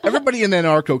 Everybody in the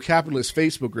anarcho-capitalist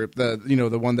Facebook group,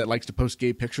 the one that likes to post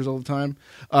gay pictures all the time,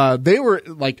 they were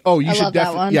like, oh, you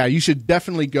should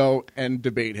definitely go and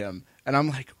debate him. And I'm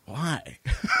like, why?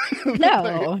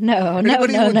 No.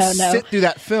 Sit through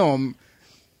that film.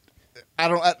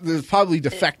 There's probably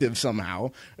defective somehow.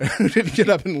 Didn't get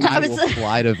up and I will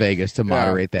fly to Vegas to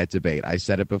moderate that debate. I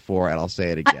said it before, and I'll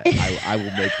say it again. I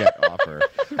will make that offer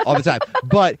all the time.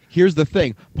 But here's the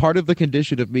thing: part of the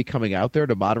condition of me coming out there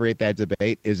to moderate that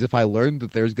debate is if I learn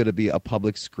that there's going to be a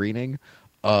public screening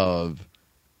of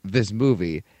this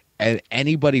movie, and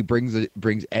anybody brings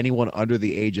anyone under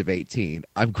the age of 18,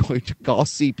 I'm going to call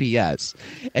CPS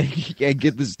and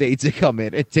get the state to come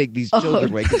in and take these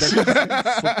children away.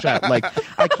 Like,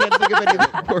 I can't think of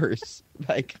anything worse.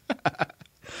 Like,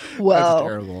 whoa, that's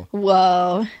terrible.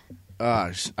 Whoa.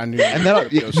 I knew. And then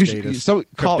you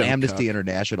call Amnesty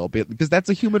International because that's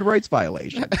a human rights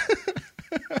violation.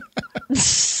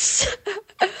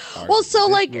 Well, so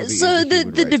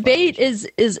the debate is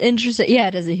interesting. Yeah,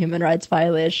 it is a human rights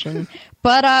violation.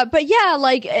 But yeah,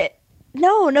 like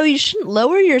no, you shouldn't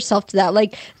lower yourself to that.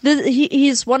 Like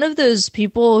he's one of those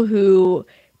people who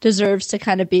deserves to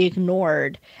kind of be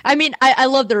ignored. I mean, I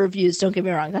love the reviews. Don't get me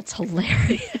wrong; that's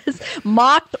hilarious.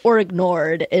 Mocked or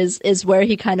ignored is where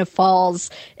he kind of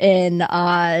falls in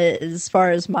as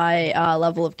far as my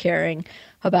level of caring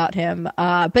about him.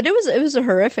 But it was a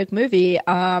horrific movie.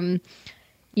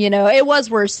 It was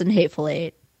worse than H8ful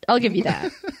 8. I'll give you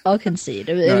that. I'll concede.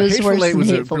 It was worse than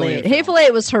H8ful 8. H8ful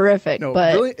 8 was horrific,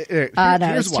 but really,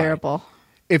 it's terrible.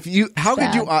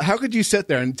 How could you sit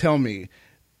there and tell me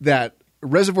that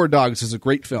Reservoir Dogs is a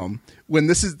great film when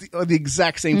this is the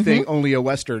exact same thing, only a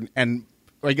Western, and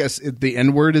I guess the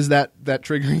N-word is that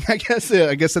triggering.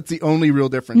 I guess that's the only real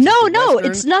difference. No,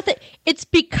 it's nothing. It's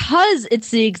because it's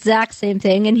the exact same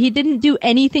thing, and he didn't do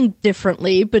anything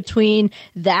differently between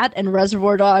that and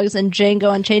Reservoir Dogs and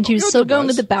Django Unchained. He was still going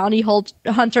with the bounty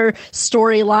hunter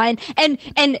storyline,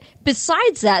 and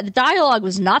besides that, the dialogue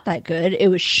was not that good. It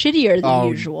was shittier than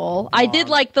usual. I did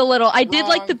like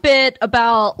the bit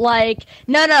about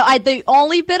the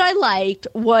only bit I liked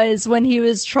was when he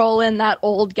was trolling that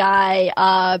old guy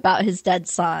about his dead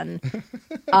son.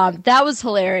 That was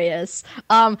hilarious.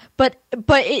 But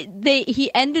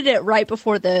he ended it right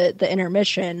before the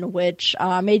intermission, which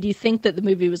made you think that the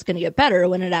movie was going to get better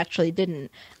when it actually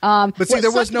didn't. But see,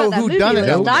 there was no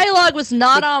whodunit. The dialogue was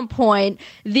not on point.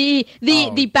 The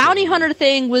bounty hunter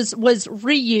thing was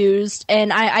reused,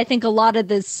 and I think a lot of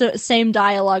this same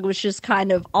dialogue was just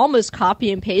kind of almost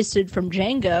copy and pasted from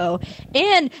Django.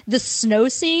 And the snow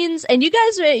scenes, and you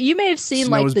may have seen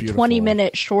Snow like the 20-minute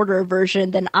shorter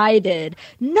version than I did.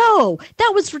 No,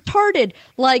 that was retarded.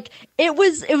 Like it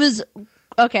was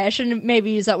okay, I shouldn't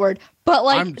maybe use that word, but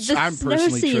like the snow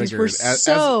scenes were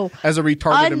so as a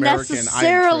retarded American,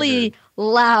 unnecessarily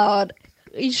loud.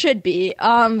 You should be.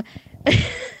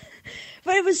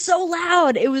 But it was so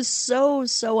loud. It was so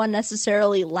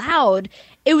unnecessarily loud.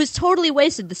 It was totally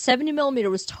wasted. The 70mm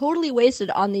was totally wasted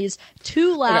on these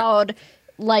too loud,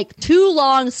 like too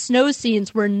long snow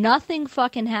scenes where nothing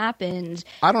fucking happened.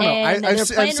 I don't know. I've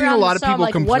seen a lot of people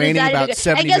complaining about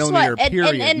 70mm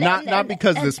period. Not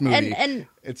because of this movie.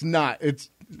 It's not. It's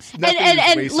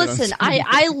and listen,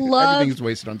 I love everything's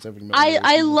wasted on 70mm.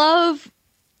 I love.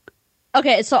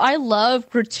 Okay, so I love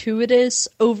gratuitous,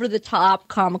 over-the-top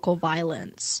comical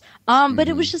violence, but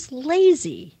it was just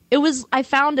lazy. I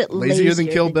found it lazier than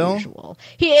Kill Bill. Usual.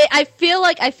 I feel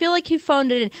like he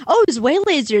phoned it in. Oh, it was way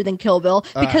lazier than Kill Bill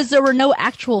because there were no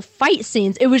actual fight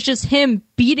scenes. It was just him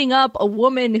beating up a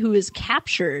woman who is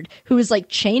captured, who is like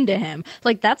chained to him.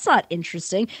 Like that's not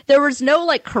interesting. There was no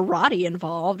like karate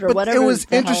involved or whatever. It was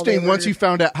interesting once you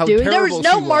found out how terrible there was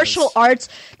no she martial arts.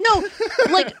 No,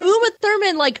 like Uma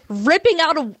Thurman like ripping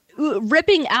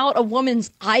out a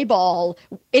woman's eyeball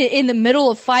in the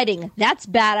middle of fighting. That's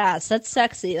badass. That's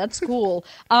sexy. That's cool.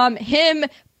 Him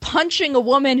punching a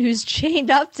woman who's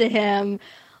chained up to him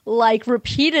like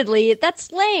repeatedly.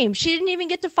 That's lame. She didn't even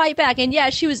get to fight back. And yeah,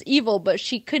 she was evil, but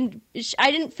she couldn't. I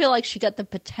didn't feel like she got the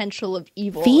potential of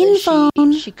evil. Fiend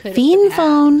phone. She could. Fiend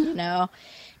phone. No.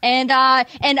 And I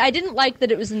didn't like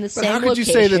that it was in the same location. How could you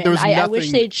say that there was nothing? I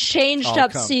wish they'd changed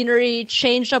up scenery,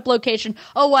 changed up location.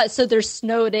 Oh, what? So they're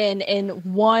snowed in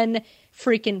one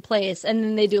freaking place, and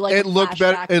then they do like it a looked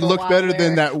better. flashback It for a looked while better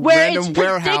than that random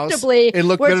warehouse. It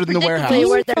looked better than the warehouse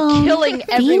where they're killing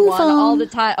everyone all the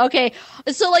time. Okay,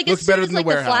 so like as Looked soon better as than like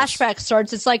the the warehouse. flashback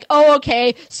starts, it's like, oh,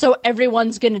 okay, so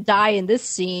everyone's gonna die in this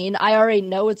scene. I already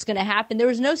know what's gonna happen. There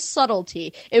was no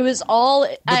subtlety. It was all.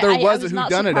 But there was a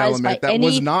not whodunit surprised element by that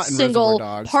was any not in single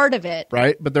Reservoir Dogs. part of it.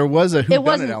 Right, but there was a It whodunit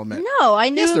wasn't. element. No, I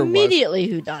knew Yes, there was. immediately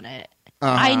who done it.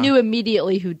 I knew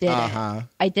immediately who did it.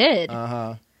 I did.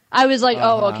 I was like,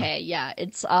 oh, okay, yeah,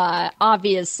 it's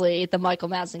obviously the Michael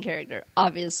Madsen character.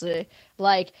 Obviously,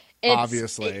 like it's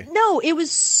Obviously. No, it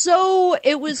was so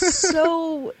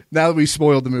Now that we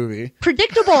spoiled the movie,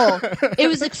 predictable. It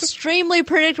was extremely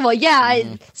predictable.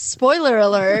 Yeah, spoiler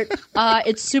alert.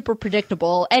 It's super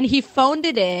predictable, and he phoned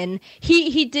it in.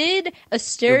 He did a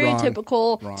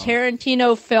stereotypical Wrong.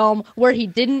 Tarantino film where he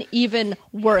didn't even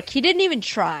work. He didn't even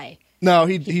try. no,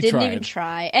 he Didn't tried. even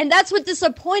try, and that's what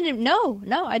disappointed. No,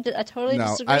 I totally No,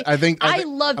 disagree. I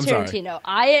love I'm sorry. Tarantino.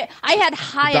 I had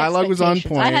high The dialogue was on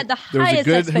expectations. point. I had the There was a highest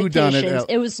good whodunit. expectations.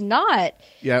 It was not.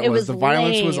 Yeah, it was. The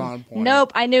violence lame. was on point.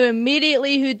 Nope, I knew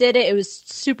immediately who did it. It was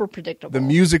super predictable. The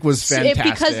music was fantastic.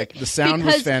 Because the sound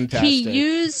was fantastic. He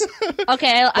used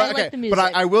I like the music,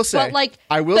 but I will say, but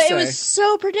it was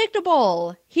so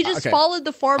predictable. He just followed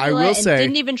the formula and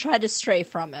didn't even try to stray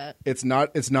from it. It's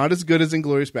not as good as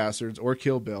Inglourious Bastards or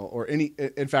Kill Bill or any.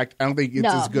 In fact, I don't think it's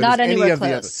as good not as any anywhere of the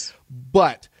close. others.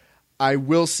 But I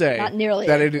will say Not nearly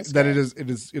that as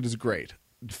it is great.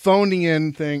 Phoning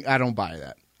in thing, I don't buy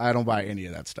that. I don't buy any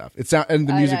of that stuff. And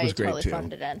the music was great totally too.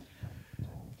 Phoned it in.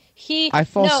 I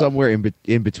fall somewhere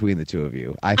in between the two of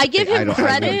you. I give him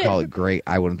credit. I wouldn't call it great.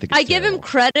 I wouldn't think it's I give him terrible.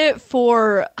 credit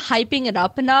for hyping it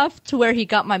up enough to where he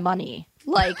got my money.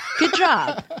 Like, good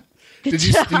job. Did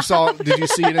you see it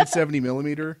in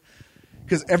 70mm?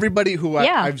 Because everybody who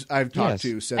I've talked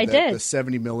to said that the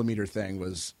 70mm thing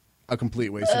was a complete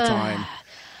waste of time.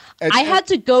 I had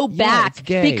to go back it's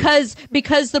gay.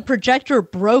 because the projector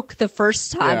broke the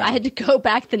first time. Yeah. I had to go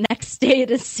back the next day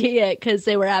to see it because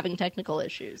they were having technical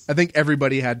issues. I think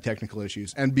everybody had technical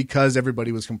issues, and because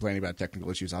everybody was complaining about technical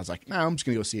issues, I was like, "No, I'm just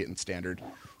gonna go see it in standard.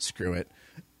 Screw it."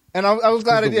 And I was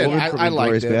glad I did. I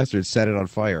liked it. Bastards set it on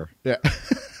fire. Yeah,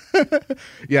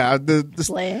 yeah.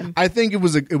 Lame. I think it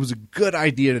was a good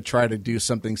idea to try to do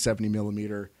something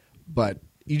 70mm, but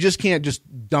you just can't just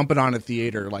dump it on a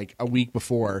theater like a week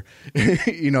before,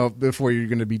 before you're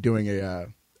going to be doing a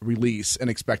release and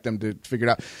expect them to figure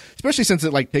it out. Especially since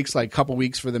it takes a couple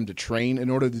weeks for them to train in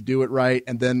order to do it right,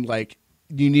 and then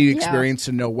you need experience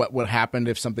to know what happened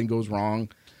if something goes wrong.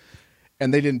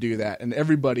 And they didn't do that. And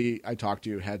everybody I talked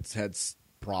to had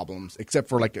problems, except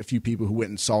for a few people who went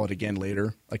and saw it again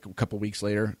later, a couple weeks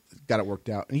later, got it worked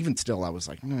out. And even still, I was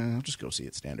like, nah, I'll just go see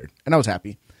it standard. And I was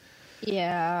happy.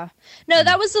 Yeah. No,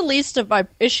 that was the least of my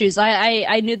issues.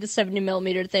 I knew the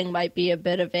 70mm thing might be a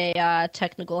bit of a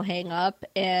technical hang-up,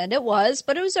 and it was,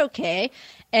 but it was okay.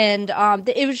 And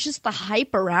it was just the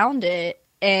hype around it.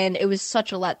 And it was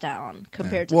such a letdown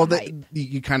compared to the hype.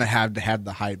 You kind of had to have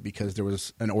the hype because there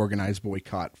was an organized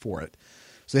boycott for it.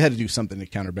 So they had to do something to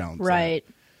counterbalance right.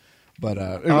 that. But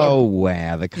oh,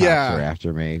 wow, the cops are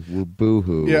after me.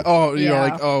 Boo-hoo.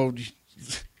 Yeah,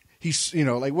 he's,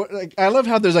 what, I love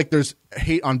how there's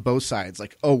hate on both sides.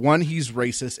 One, he's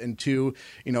racist, and two,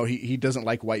 he doesn't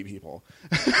like white people.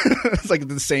 It's at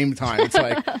the same time. It's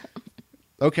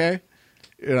okay.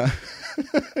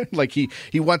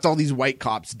 He wants all these white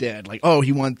cops dead.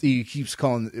 He keeps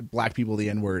calling black people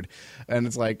the N-word, and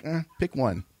it's pick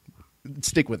one,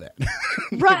 stick with it.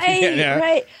 Right, yeah.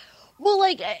 Right. Well,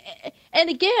 and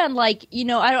again, I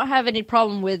don't have any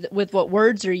problem with what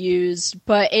words are used,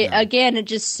 but again, it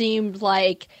just seemed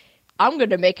like I'm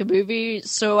going to make a movie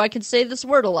so I can say this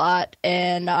word a lot,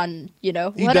 and on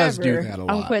whatever. He does do that a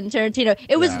lot. I'm Quentin Tarantino.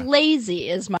 It was lazy,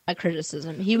 is my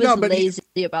criticism. He was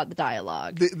lazy about the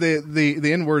dialogue.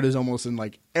 The N-word is almost in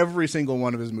every single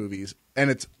one of his movies,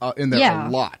 and it's in there a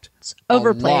lot. It's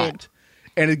overplayed. A lot.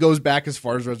 And it goes back as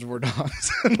far as Reservoir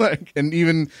Dogs, and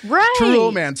even right. True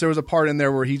Romance. There was a part in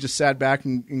there where he just sat back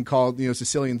and called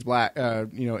Sicilians black,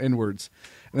 N-words,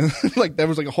 and that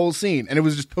was a whole scene, and it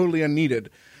was just totally unneeded.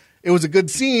 It was a good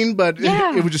scene, but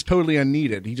it was just totally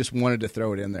unneeded. He just wanted to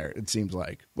throw it in there. It seems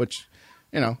which.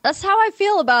 That's how I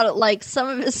feel about it. Some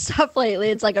of his stuff lately,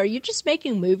 it's are you just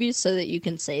making movies so that you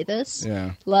can say this?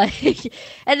 Yeah.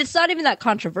 And it's not even that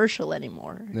controversial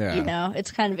anymore. Yeah.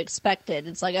 It's kind of expected.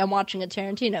 It's I'm watching a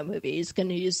Tarantino movie. He's going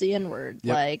to use the N-word.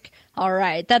 Yep. All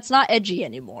right, that's not edgy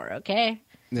anymore, okay?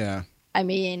 Yeah. I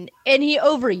mean, and he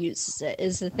overuses it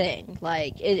is the thing.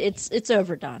 It's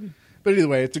overdone. But either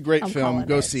way, it's a great film.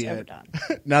 Go see it.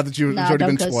 Now that you've already don't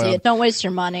been go spoiled. see it. Don't waste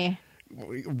your money.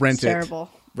 Rent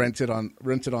terrible. Rent it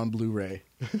on Blu-ray.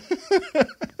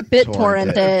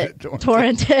 BitTorrent it.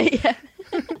 Torrent it. Yeah.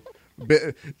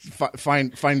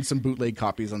 Find some bootleg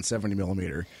copies on 70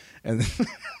 millimeter, and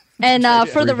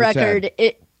for the record,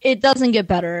 it doesn't get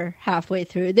better halfway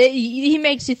through. He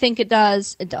makes you think it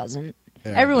does. It doesn't.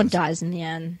 Yeah, everyone dies in the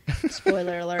end.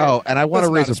 Spoiler alert. Oh, and I want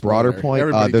to raise a broader point.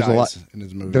 There's a lot in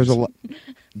his movies. There's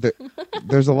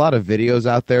a lot of videos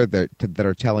out there that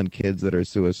are telling kids that are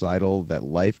suicidal that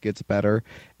life gets better,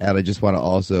 and I just want to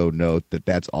also note that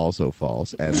that's also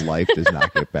false, and life does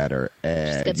not get better,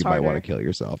 and you might want to kill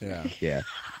yourself. Yeah.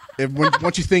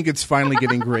 Once you think it's finally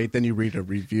getting great, then you read a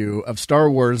review of Star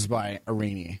Wars by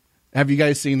Irani. Have you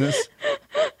guys seen this?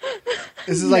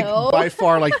 This is like by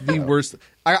far like the worst.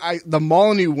 The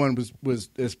Molyneux one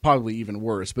is probably even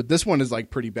worse, but this one is like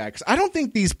pretty bad because I don't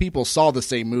think these people saw the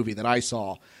same movie that I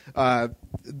saw.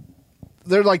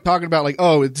 They're like talking about like,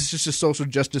 oh, it's just a social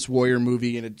justice warrior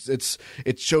movie, and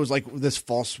it shows like this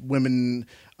false women.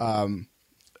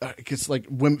 It's like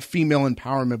female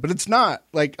empowerment, but it's not.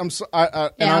 Like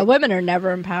women are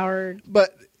never empowered.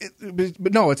 But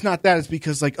no, it's not that. It's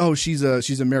because like, oh, she's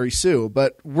a Mary Sue.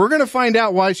 But we're gonna find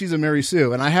out why she's a Mary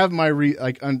Sue, and I have my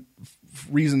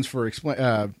reasons for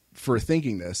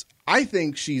thinking this. I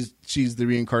think she's the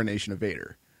reincarnation of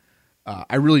Vader.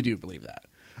 I really do believe that,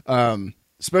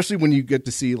 especially when you get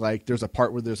to see like there's a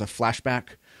part where there's a flashback.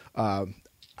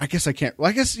 I guess I can't. Well,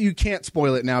 I guess you can't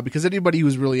spoil it now because anybody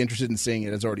who's really interested in seeing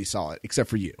it has already saw it, except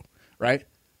for you, right?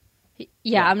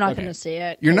 Yeah, I'm not going to see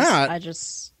it. You're not. I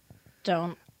just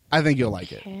don't. I think you'll like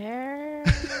care.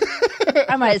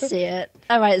 I might see it.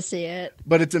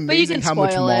 But it's amazing how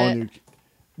much Molyneux.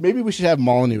 Maybe we should have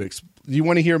Molyneux. Do you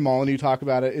want to hear Molyneux talk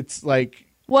about it? It's like.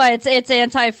 Well, it's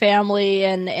anti-family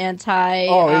and anti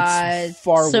it's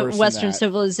far worse Western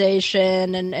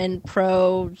civilization and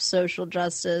pro-social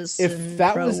justice and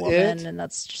pro-woman, and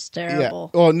that's just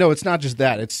terrible. Yeah. Oh no, it's not just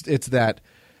that. It's like,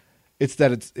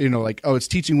 oh, it's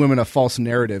teaching women a false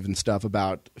narrative and stuff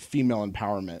about female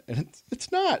empowerment, and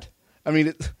it's not. I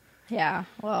mean, yeah,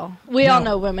 well, we all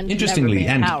know women can interestingly, never be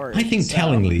and empowered, I think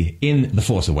tellingly, in The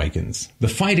Force Awakens, the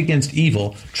fight against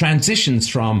evil transitions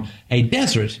from a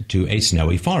desert to a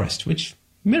snowy forest, which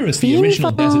mirrors the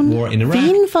original desert war in Iraq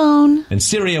and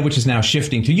Syria, which is now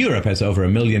shifting to Europe as over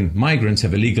 1 million migrants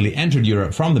have illegally entered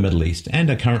Europe from the Middle East and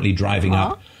are currently driving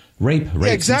up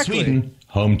rapes in Sweden,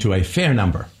 home to a fair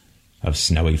number of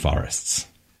snowy forests.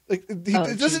 Like he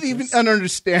doesn't even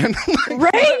understand,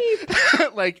 right?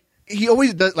 Like. He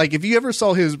always does. Like, if you ever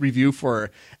saw his review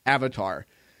for Avatar,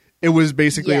 it was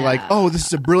basically like, "Oh, this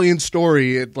is a brilliant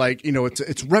story.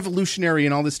 It's revolutionary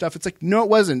and all this stuff." It's like, no, it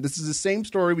wasn't. This is the same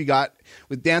story we got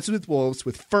with Dancing with Wolves,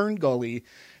 with Fern Gully.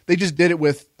 They just did it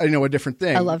with a different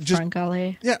thing. I love Fern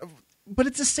Gully. Yeah, but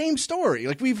it's the same story.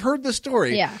 Like, we've heard the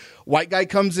story. Yeah. White guy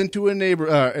comes into an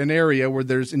area where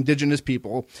there's indigenous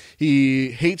people.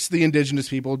 He hates the indigenous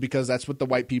people because that's what the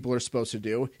white people are supposed to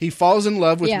do. He falls in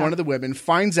love with one of the women,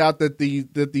 finds out that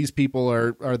these people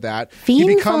are that. He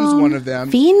becomes one of them,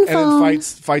 and then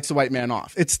fights the white man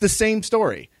off. It's the same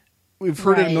story. We've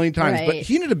heard it a million times, but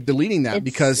he ended up deleting that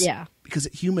because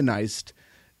it humanized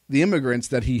the immigrants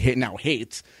that he now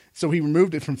hates. So he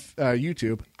removed it from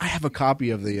YouTube. I have a copy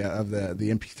of the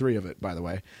MP3 of it, by the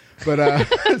way. But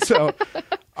so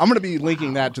I'm going to be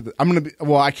linking that to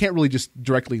I can't really just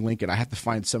directly link it. I have to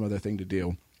find some other thing to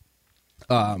do.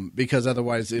 Because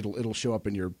otherwise it'll show up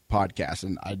in your podcast,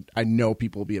 and I know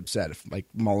people will be upset if like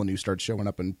Molyneux starts showing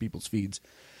up in people's feeds.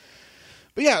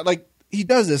 But yeah, like he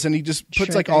does this, and he just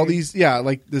puts like all these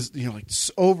like this like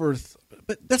over.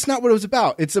 But that's not what it was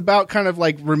about. It's about kind of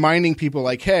like reminding people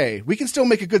like, hey, we can still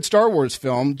make a good Star Wars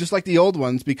film just like the old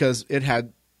ones, because it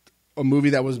had a movie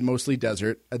that was mostly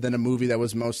desert, and then a movie that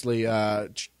was mostly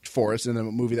forest, and then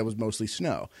a movie that was mostly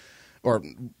snow, or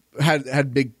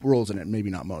had big roles in it, maybe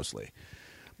not mostly.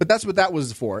 But that's what that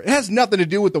was for. It has nothing to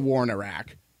do with the war in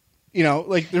Iraq.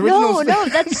 Like the original. No,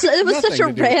 it was such a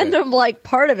random like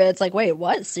part of it. It's like, wait,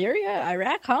 what? Syria,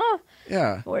 Iraq, huh?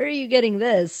 Yeah. Where are you getting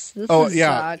this? This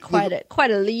is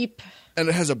quite a leap. And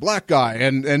it has a black guy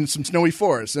and some snowy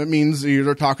forest. That means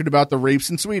you're talking about the rapes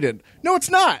in Sweden. No, it's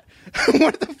not.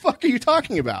 What the fuck are you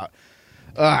talking about?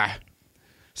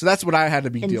 So that's what I had to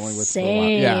be dealing with for a while.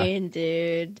 Insane,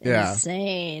 dude. Yeah.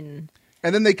 Insane.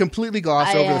 And then they completely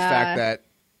gloss over the fact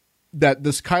that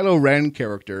this Kylo Ren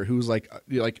character, who's like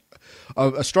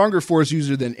a stronger Force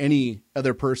user than any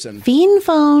other person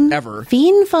ever,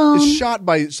 is shot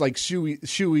by like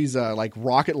Chewie's like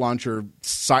rocket launcher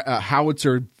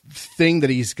howitzer thing that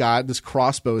he's got, this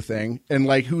crossbow thing, and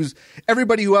like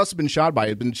everybody who else has been shot by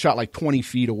has been shot like 20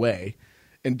 feet away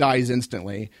and dies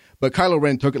instantly. but Kylo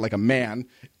Ren took it like a man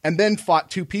and then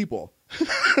fought two people.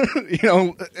 You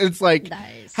know, it's like,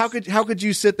 nice. how could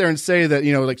you sit there and say that,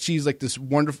 you know, like she's like this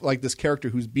wonderful, like this character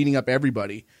who's beating up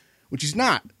everybody, which he's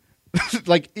not.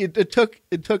 Like it took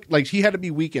like he had to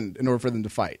be weakened in order for them to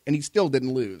fight, and he still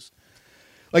didn't lose.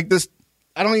 Like this,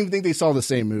 I don't even think they saw the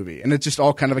same movie, and it's just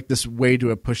all kind of like this way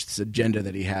to push this agenda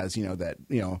that he has. You know that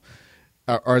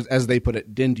are, as they put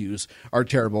it, Dindus are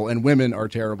terrible and women are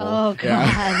terrible. Oh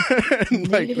God, yeah.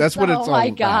 Like that's what it's all about. Oh my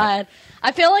God,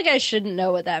 I feel like I shouldn't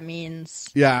know what that means.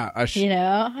 Yeah, I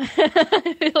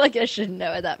feel like I shouldn't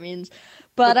know what that means.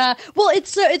 But well,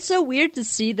 it's so weird to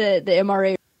see the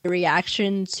MRA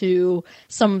reaction to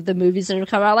some of the movies that have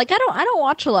come out. Like I don't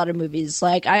watch a lot of movies.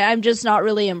 Like I'm just not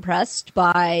really impressed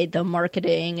by the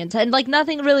marketing and like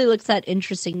nothing really looks that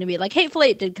interesting to me. Like Hateful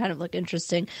Eight did kind of look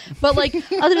interesting, but like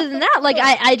other than that, like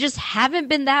I just haven't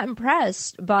been that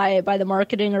impressed by the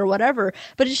marketing or whatever.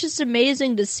 But it's just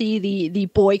amazing to see the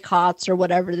boycotts or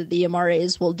whatever that the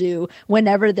MRAs will do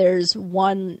whenever there's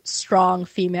one strong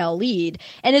female lead.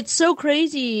 And it's so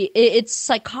crazy. It's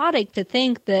psychotic to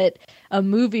think that a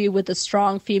movie with a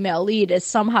strong female lead is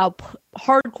somehow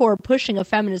hardcore pushing a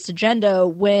feminist agenda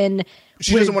when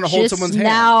she doesn't want to hold someone's hand.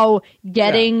 Now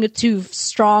getting to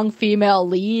strong female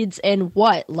leads in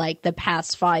what, like the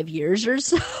past 5 years or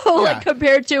so, like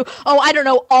compared to I don't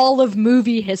know, all of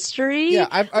movie history. Yeah,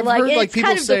 I've heard like people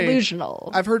kind of say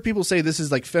delusional. I've heard people say this is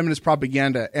like feminist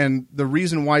propaganda, and the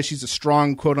reason why she's a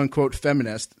strong quote unquote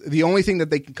feminist, the only thing that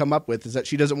they can come up with is that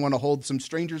she doesn't want to hold some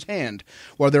stranger's hand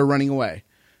while they're running away.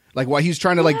 Like while he's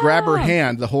trying to like grab her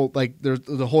hand, the whole like there's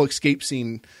the whole escape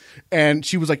scene, and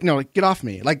she was like, "No, like get off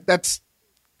me!" Like that's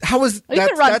that's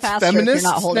feminist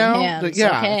now. Hands, like,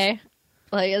 yeah, okay.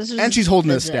 Like it's just and she's holding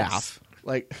business. a staff.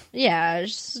 Like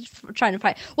just trying to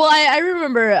fight. Well, I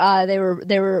remember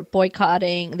they were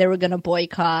boycotting. They were going to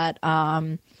boycott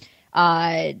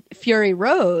Fury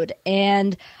Road,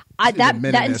 and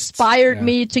that inspired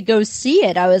me to go see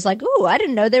it. I was like, "Ooh, I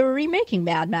didn't know they were remaking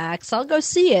Mad Max. I'll go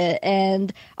see it." And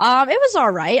it was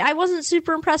all right. I wasn't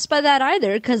super impressed by that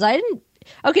either because I didn't.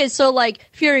 Okay, so like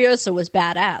Furiosa was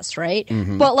badass, right?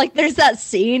 Mm-hmm. But like there's that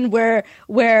scene where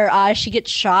she gets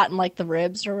shot in like the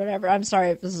ribs or whatever. I'm sorry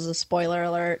if this is a spoiler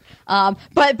alert.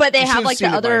 But they have like the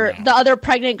other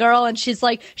pregnant girl, and she's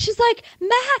like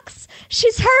Max,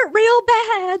 she's hurt real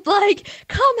bad. Like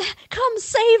come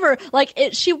save her. Like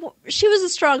she was a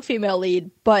strong female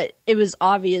lead, but it was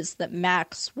obvious that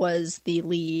Max was the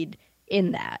lead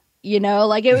in that. You know,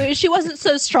 like she wasn't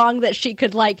so strong that she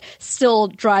could like still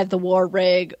drive the war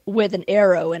rig with an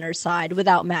arrow in her side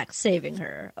without Max saving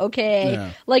her. Okay. Yeah.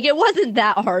 Like it wasn't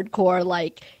that hardcore.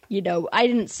 Like, you know, I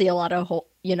didn't see a lot of,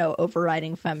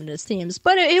 overriding feminist themes,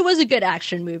 but it was a good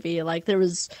action movie. Like there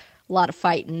was a lot of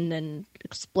fighting and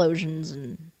explosions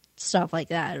and stuff like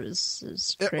that. It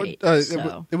was great.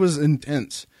 It was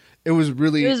intense. It was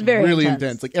really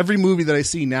intense. Like every movie that I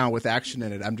see now with action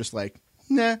in it, I'm just like,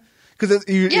 nah. Because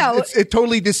it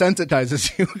totally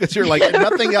desensitizes you because you're like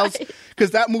nothing else.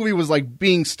 Because that movie was like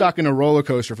being stuck in a roller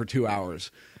coaster for 2 hours,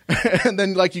 and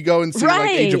then like you go and see like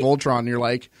Age of Ultron, and you're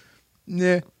like,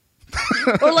 nah.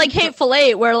 Or like Hateful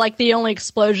Eight, where like the only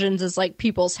explosions is like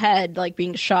people's head like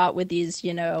being shot with these,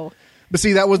 But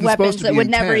see, that wasn't weapons supposed to be that would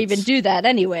intense. never even do that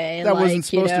anyway. That wasn't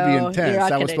supposed to be intense.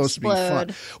 That was supposed to be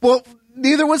fun. Well,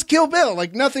 neither was Kill Bill.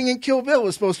 Like nothing in Kill Bill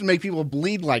was supposed to make people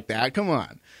bleed like that. Come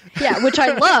on. Yeah, which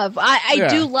I love. I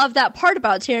do love that part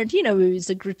about Tarantino movies,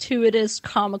 the gratuitous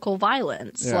comical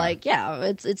violence. Yeah. Like,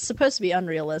 it's supposed to be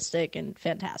unrealistic and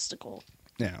fantastical.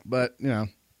 Yeah, but, at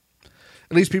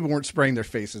least people weren't spraying their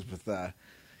faces with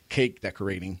cake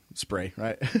decorating spray,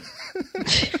 right?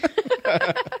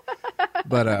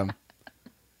 But,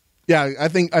 I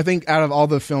think out of all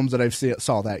the films that I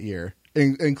saw that year,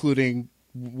 including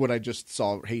what I just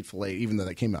saw, Hateful Eight, even though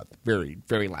that came out very,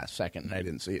 very last second, and I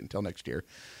didn't see it until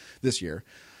this year.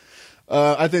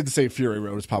 I think to say Fury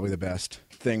Road is probably the best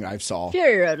thing I saw.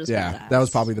 Fury Road was badass. That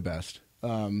was probably the best.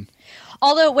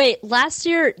 Although, wait, last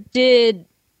year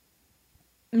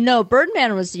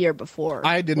Birdman was the year before.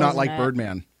 I did not like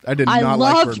Birdman. I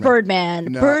loved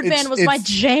Birdman. No, Birdman was my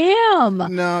jam.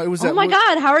 No, it was. Oh my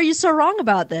God! How are you so wrong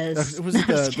about this? It was what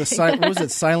was it?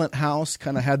 Silent House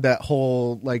kind of had that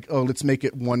whole like, let's make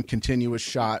it one continuous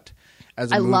shot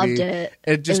as a movie. I loved it.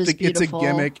 It's a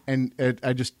gimmick, and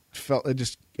I just felt it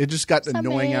just got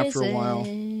annoying after a while.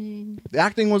 The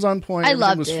acting was on point.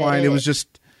 Everything was fine.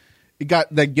 It it got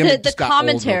that gimmick. The just got old real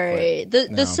commentary,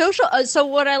 quick. the social. So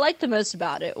what I liked the most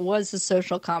about it was the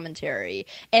social commentary,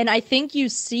 and I think you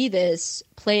see this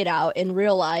played out in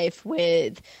real life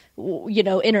with,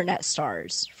 internet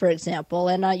stars, for example,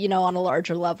 and on a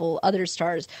larger level, other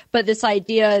stars. But this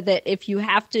idea that if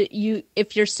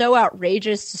you're so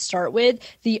outrageous to start with,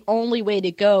 the only way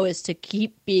to go is to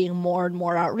keep being more and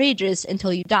more outrageous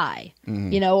until you die,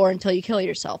 or until you kill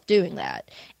yourself doing that.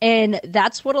 And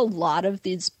that's what a lot of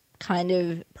these kind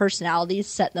of personalities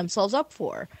set themselves up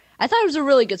for. I thought it was a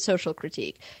really good social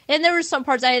critique, and there were some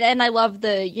parts I love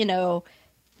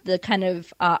the kind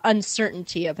of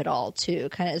uncertainty of it all too,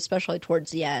 kind of especially towards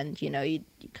the end. You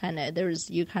kind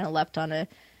of left on a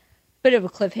bit of a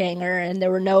cliffhanger, and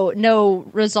there were no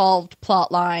resolved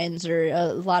plot lines or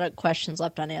a lot of questions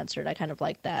left unanswered. I kind of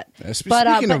like that.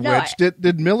 Speaking of which,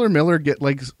 did Miller get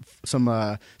like some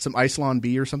Iceland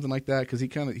bee or something like that? Because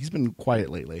he's been quiet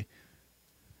lately,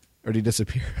 or did he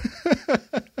disappear?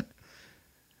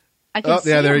 I can see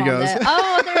there him he on goes. there.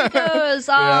 Oh, there he goes.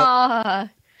 Ah.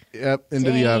 Yep,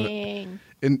 into the oven.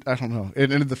 I don't know.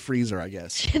 Into the freezer, I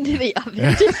guess. Into the oven.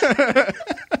 It's a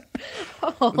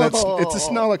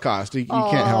Snollikost. You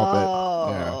can't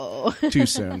help it. Yeah. Too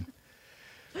soon.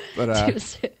 But Too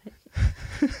soon.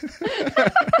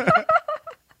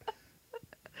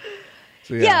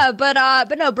 So, yeah. But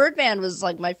no, Birdman was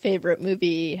like my favorite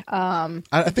movie. I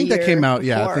think that came out.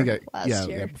 Yeah, I think last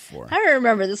year. Before. I don't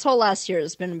remember. This whole last year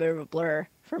has been a bit of a blur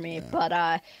for me.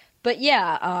 Yeah. But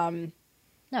yeah.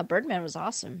 No, Birdman was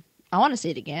awesome. I want to see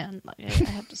it again. Like, I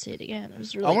have to see it again. It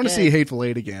was really I want good. to see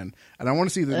H8ful BB-8 again, and I want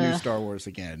to see the new Star Wars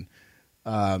again.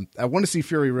 I want to see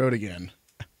Fury Road again,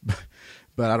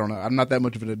 but I don't know. I'm not that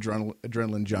much of an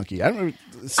adrenaline junkie.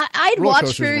 I'd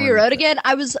watch Fury Road again.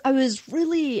 I was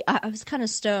kind of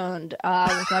stoned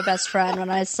with my best friend when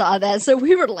I saw that, so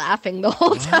we were laughing the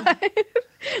whole time.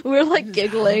 We were like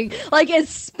giggling, like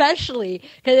especially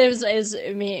because it was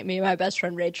me and my best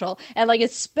friend Rachel, and like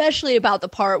especially about the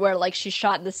part where like she's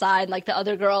shot in the side, and, like the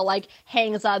other girl like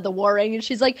hangs out of the war ring, and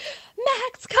she's like,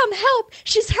 "Max, come help!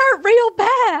 She's hurt real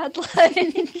bad!"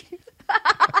 Like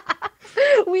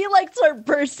we like start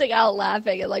bursting out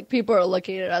laughing, and like people are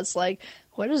looking at us like,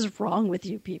 "What is wrong with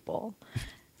you people?"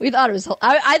 We thought it was.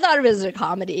 I thought it was a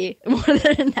comedy more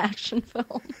than an action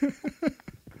film.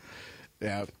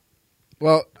 Yeah.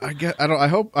 Well, I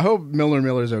hope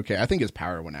Miller's okay. I think his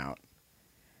power went out.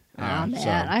 Oh man, so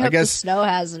I hope the snow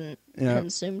hasn't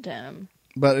consumed him.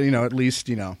 But at least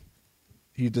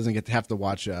he doesn't get to have to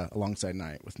watch Alongside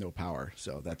Night with no power.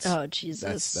 So that's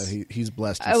Jesus. He's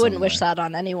blessed. I wouldn't wish that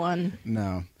on anyone.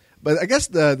 No, but I guess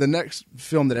the next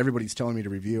film that everybody's telling me to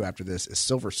review after this is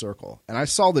Silver Circle, and I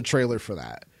saw the trailer for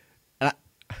that. And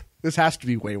this has to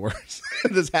be way worse.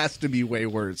 This has to be way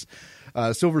worse.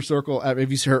 Silver Circle.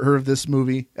 Have you heard of this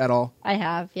movie at all? I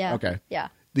have. Yeah. Okay. Yeah.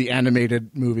 The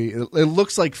animated movie. It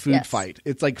looks like Food Fight.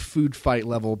 It's like Food Fight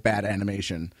level bad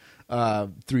animation,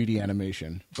 3D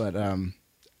animation. But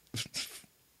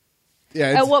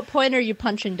yeah. At what point are you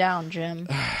punching down, Jim?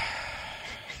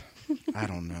 I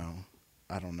don't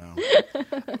know.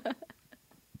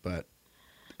 But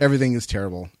everything is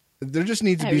terrible. There just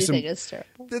needs to be some. Everything is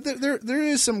terrible. There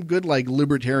is some good like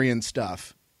libertarian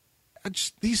stuff.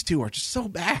 These two are just so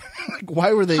bad. Like,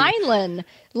 why were they? Heinlein,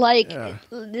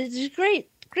 there's great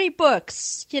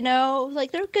books.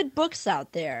 Like there are good books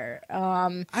out there.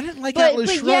 I didn't like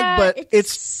Atlas Shrugged, but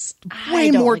it's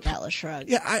way more. Like Atlas Shrugged.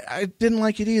 Yeah, I didn't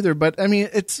like it either. But I mean,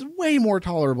 it's way more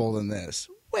tolerable than this.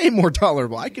 Way more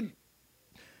tolerable. I could.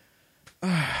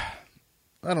 I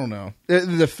don't know.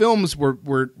 The films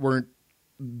weren't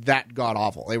that god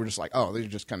awful. They were just like, they're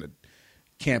just kind of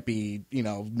campy,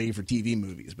 made for TV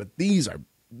movies. But these are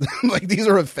these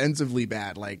are offensively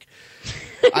bad. Like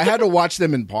I had to watch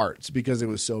them in parts because it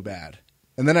was so bad.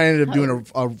 And then I ended up doing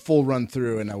a full run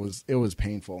through, and it was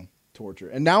painful torture.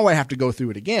 And now I have to go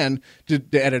through it again to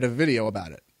edit a video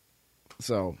about it.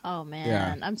 So, oh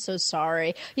man, I'm so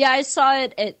sorry. Yeah, I saw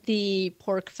it at the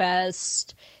Pork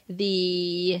Fest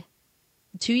 2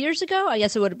 years ago. I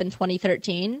guess it would have been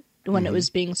 2013 when it was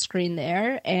being screened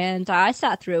there, and I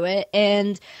sat through it,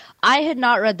 and I had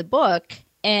not read the book,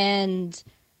 and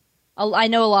I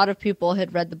know a lot of people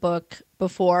had read the book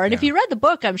before, and if you read the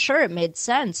book, I'm sure it made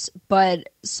sense, but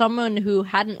someone who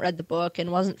hadn't read the book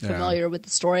and wasn't familiar with the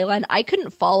storyline, I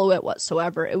couldn't follow it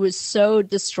whatsoever. It was so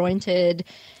disjointed.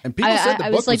 And people said the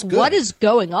book was like, what is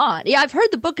going on? Yeah, I've heard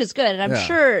the book is good, and I'm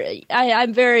sure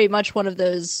I'm very much one of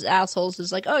those assholes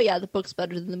who's like, oh yeah, the book's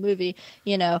better than the movie,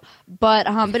 but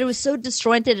it was so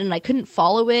disjointed, and I couldn't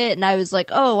follow it, and I was like,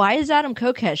 oh, why is Adam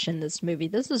Kokesh in this movie?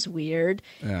 This is weird.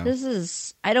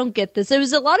 I don't get this. It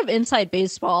was a lot of inside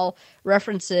baseball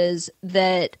references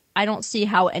that I don't see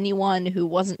how anyone who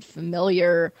wasn't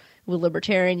familiar with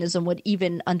libertarianism would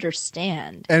even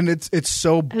understand. And it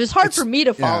was hard for me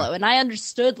to follow, and I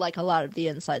understood like a lot of the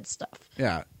inside stuff.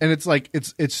 Yeah, and it's like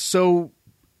it's so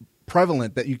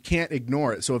prevalent that you can't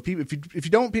ignore it. So if you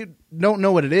don't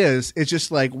know what it is, it's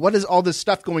just like, what is all this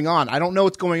stuff going on? I don't know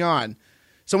what's going on.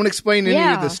 Someone explain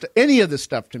any of this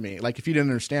stuff to me. Like if you didn't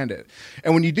understand it,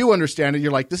 and when you do understand it,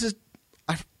 you're like, this is.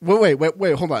 Wait,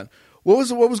 hold on. What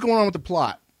was going on with the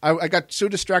plot? I got so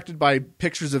distracted by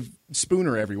pictures of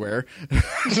Spooner everywhere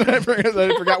that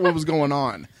I forgot what was going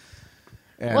on.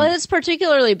 And well, it's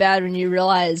particularly bad when you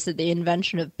realize that the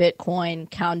invention of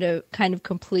Bitcoin kind of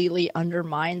completely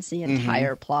undermines the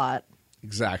entire plot.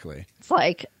 Exactly. It's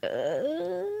like,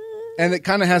 and it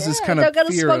kind of has this kind of fear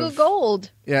fear of gold.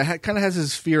 Yeah, it kind of has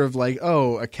this fear of like,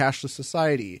 oh, a cashless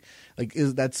society, like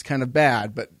that's kind of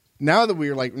bad. But now that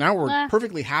we're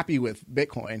perfectly happy with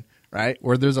Bitcoin. Right,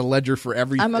 where there's a ledger for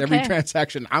every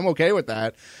transaction. I'm okay with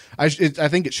that. I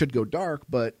think it should go dark,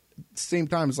 but at the same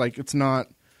time, it's like it's not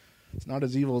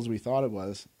as evil as we thought it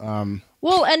was.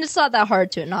 Well, and it's not that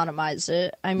hard to anonymize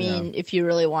it. I mean, if you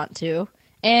really want to,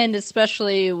 and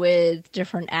especially with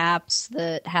different apps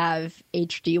that have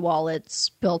HD wallets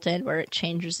built in, where it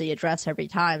changes the address every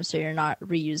time, so you're not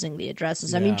reusing the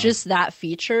addresses. I mean, just that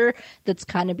feature that's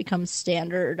kind of become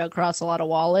standard across a lot of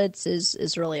wallets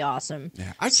is really awesome.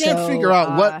 Yeah. I can't figure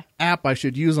out what app I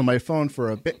should use on my phone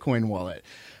for a Bitcoin wallet.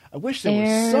 I wish there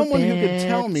was someone who could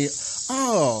tell me.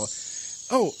 Oh,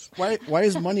 why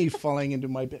is money falling into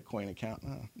my Bitcoin account?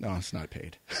 Oh, no, it's not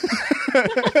paid.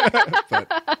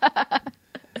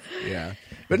 Yeah.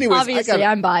 But anyways, obviously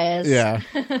I'm biased. Yeah.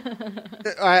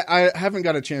 I haven't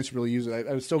got a chance to really use it.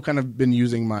 I've still kind of been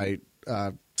using my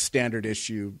standard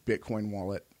issue Bitcoin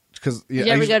wallet. Did you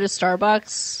ever go to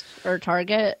Starbucks or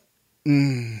Target?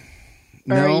 No.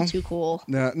 Or are you too cool?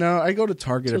 No, I go to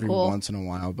Target every once in a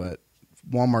while, but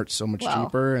Walmart's so much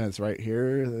cheaper and it's right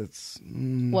here.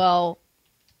 Well,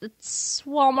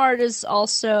 Walmart is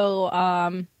also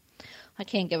I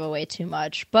can't give away too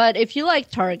much, but if you like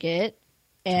Target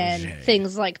and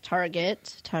things like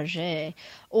Target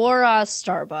or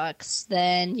Starbucks,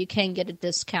 then you can get a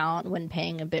discount when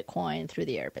paying a Bitcoin through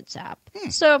the Airbits app.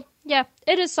 So yeah,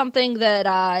 it is something that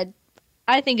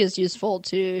I think is useful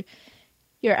to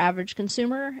your average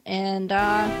consumer, and check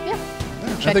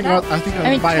it out. I think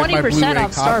I'll buy 20% my Blu-ray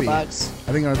off copy. Starbucks.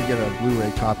 I think I'll have to get a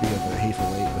Blu-ray copy of the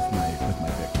H8ful BB-8 with my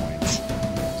Bitcoin.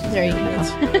 There you go.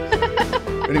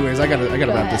 Anyways, I gotta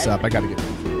wrap this up. I gotta get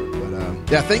ready for work.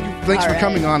 But thanks for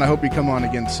coming on. I hope you come on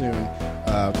again soon.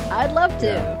 I'd love to.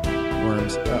 Yeah.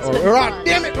 Worms.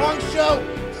 Damn it, wrong show.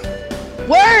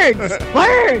 Words. All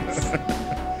right.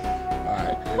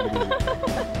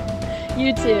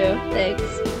 You too. Thanks.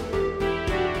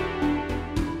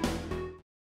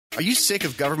 Are you sick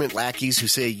of government lackeys who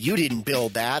say you didn't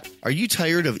build that? Are you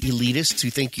tired of elitists who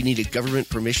think you need a government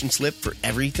permission slip for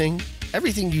everything?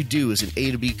 Everything you do is an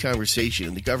A to B conversation,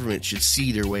 and the government should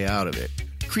see their way out of it.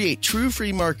 Create true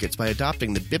free markets by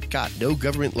adopting the BIPCOT No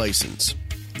Government License.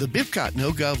 The BIPCOT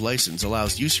No Gov license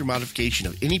allows use or modification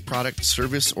of any product,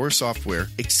 service, or software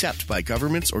except by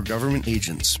governments or government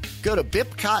agents. Go to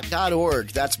bipcot.org.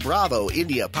 That's Bravo,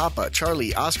 India, Papa,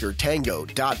 Charlie, Oscar,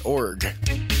 Tango.org.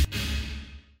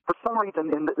 For some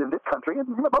reason in this country, and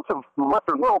in most of the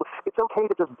Western world, it's okay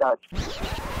to just judge.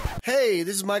 Hey,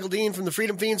 this is Michael Dean from the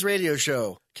Freedom Fiends radio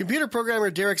show. Computer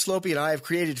programmer Derek Slopey and I have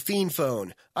created Fiend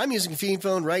Phone. I'm using Fiend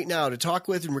Phone right now to talk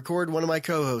with and record one of my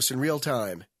co-hosts in real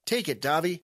time. Take it,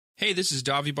 Davi. Hey, this is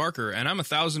Davi Barker, and I'm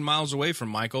 1,000 miles away from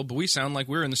Michael, but we sound like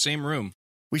we're in the same room.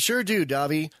 We sure do,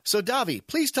 Davi. So, Davi,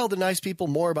 please tell the nice people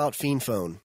more about Fiend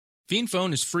Phone. Fiend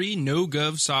Phone is free,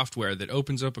 no-gov software that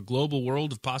opens up a global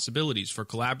world of possibilities for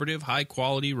collaborative,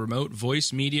 high-quality, remote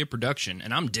voice media production,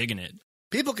 and I'm digging it.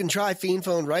 People can try Fiend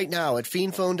Phone right now at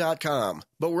fiendphone.com,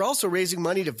 but we're also raising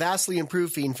money to vastly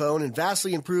improve Fiend Phone and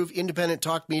vastly improve independent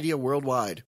talk media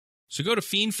worldwide. So go to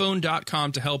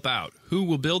fiendphone.com to help out. Who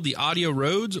will build the audio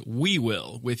roads? We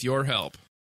will, with your help.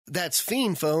 That's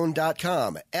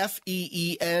fiendphone.com,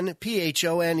 FEENPHONE.com,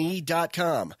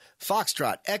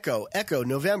 Foxtrot, Echo,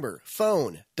 November,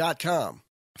 phone.com.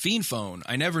 Fiend Phone.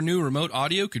 I never knew remote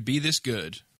audio could be this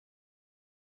good.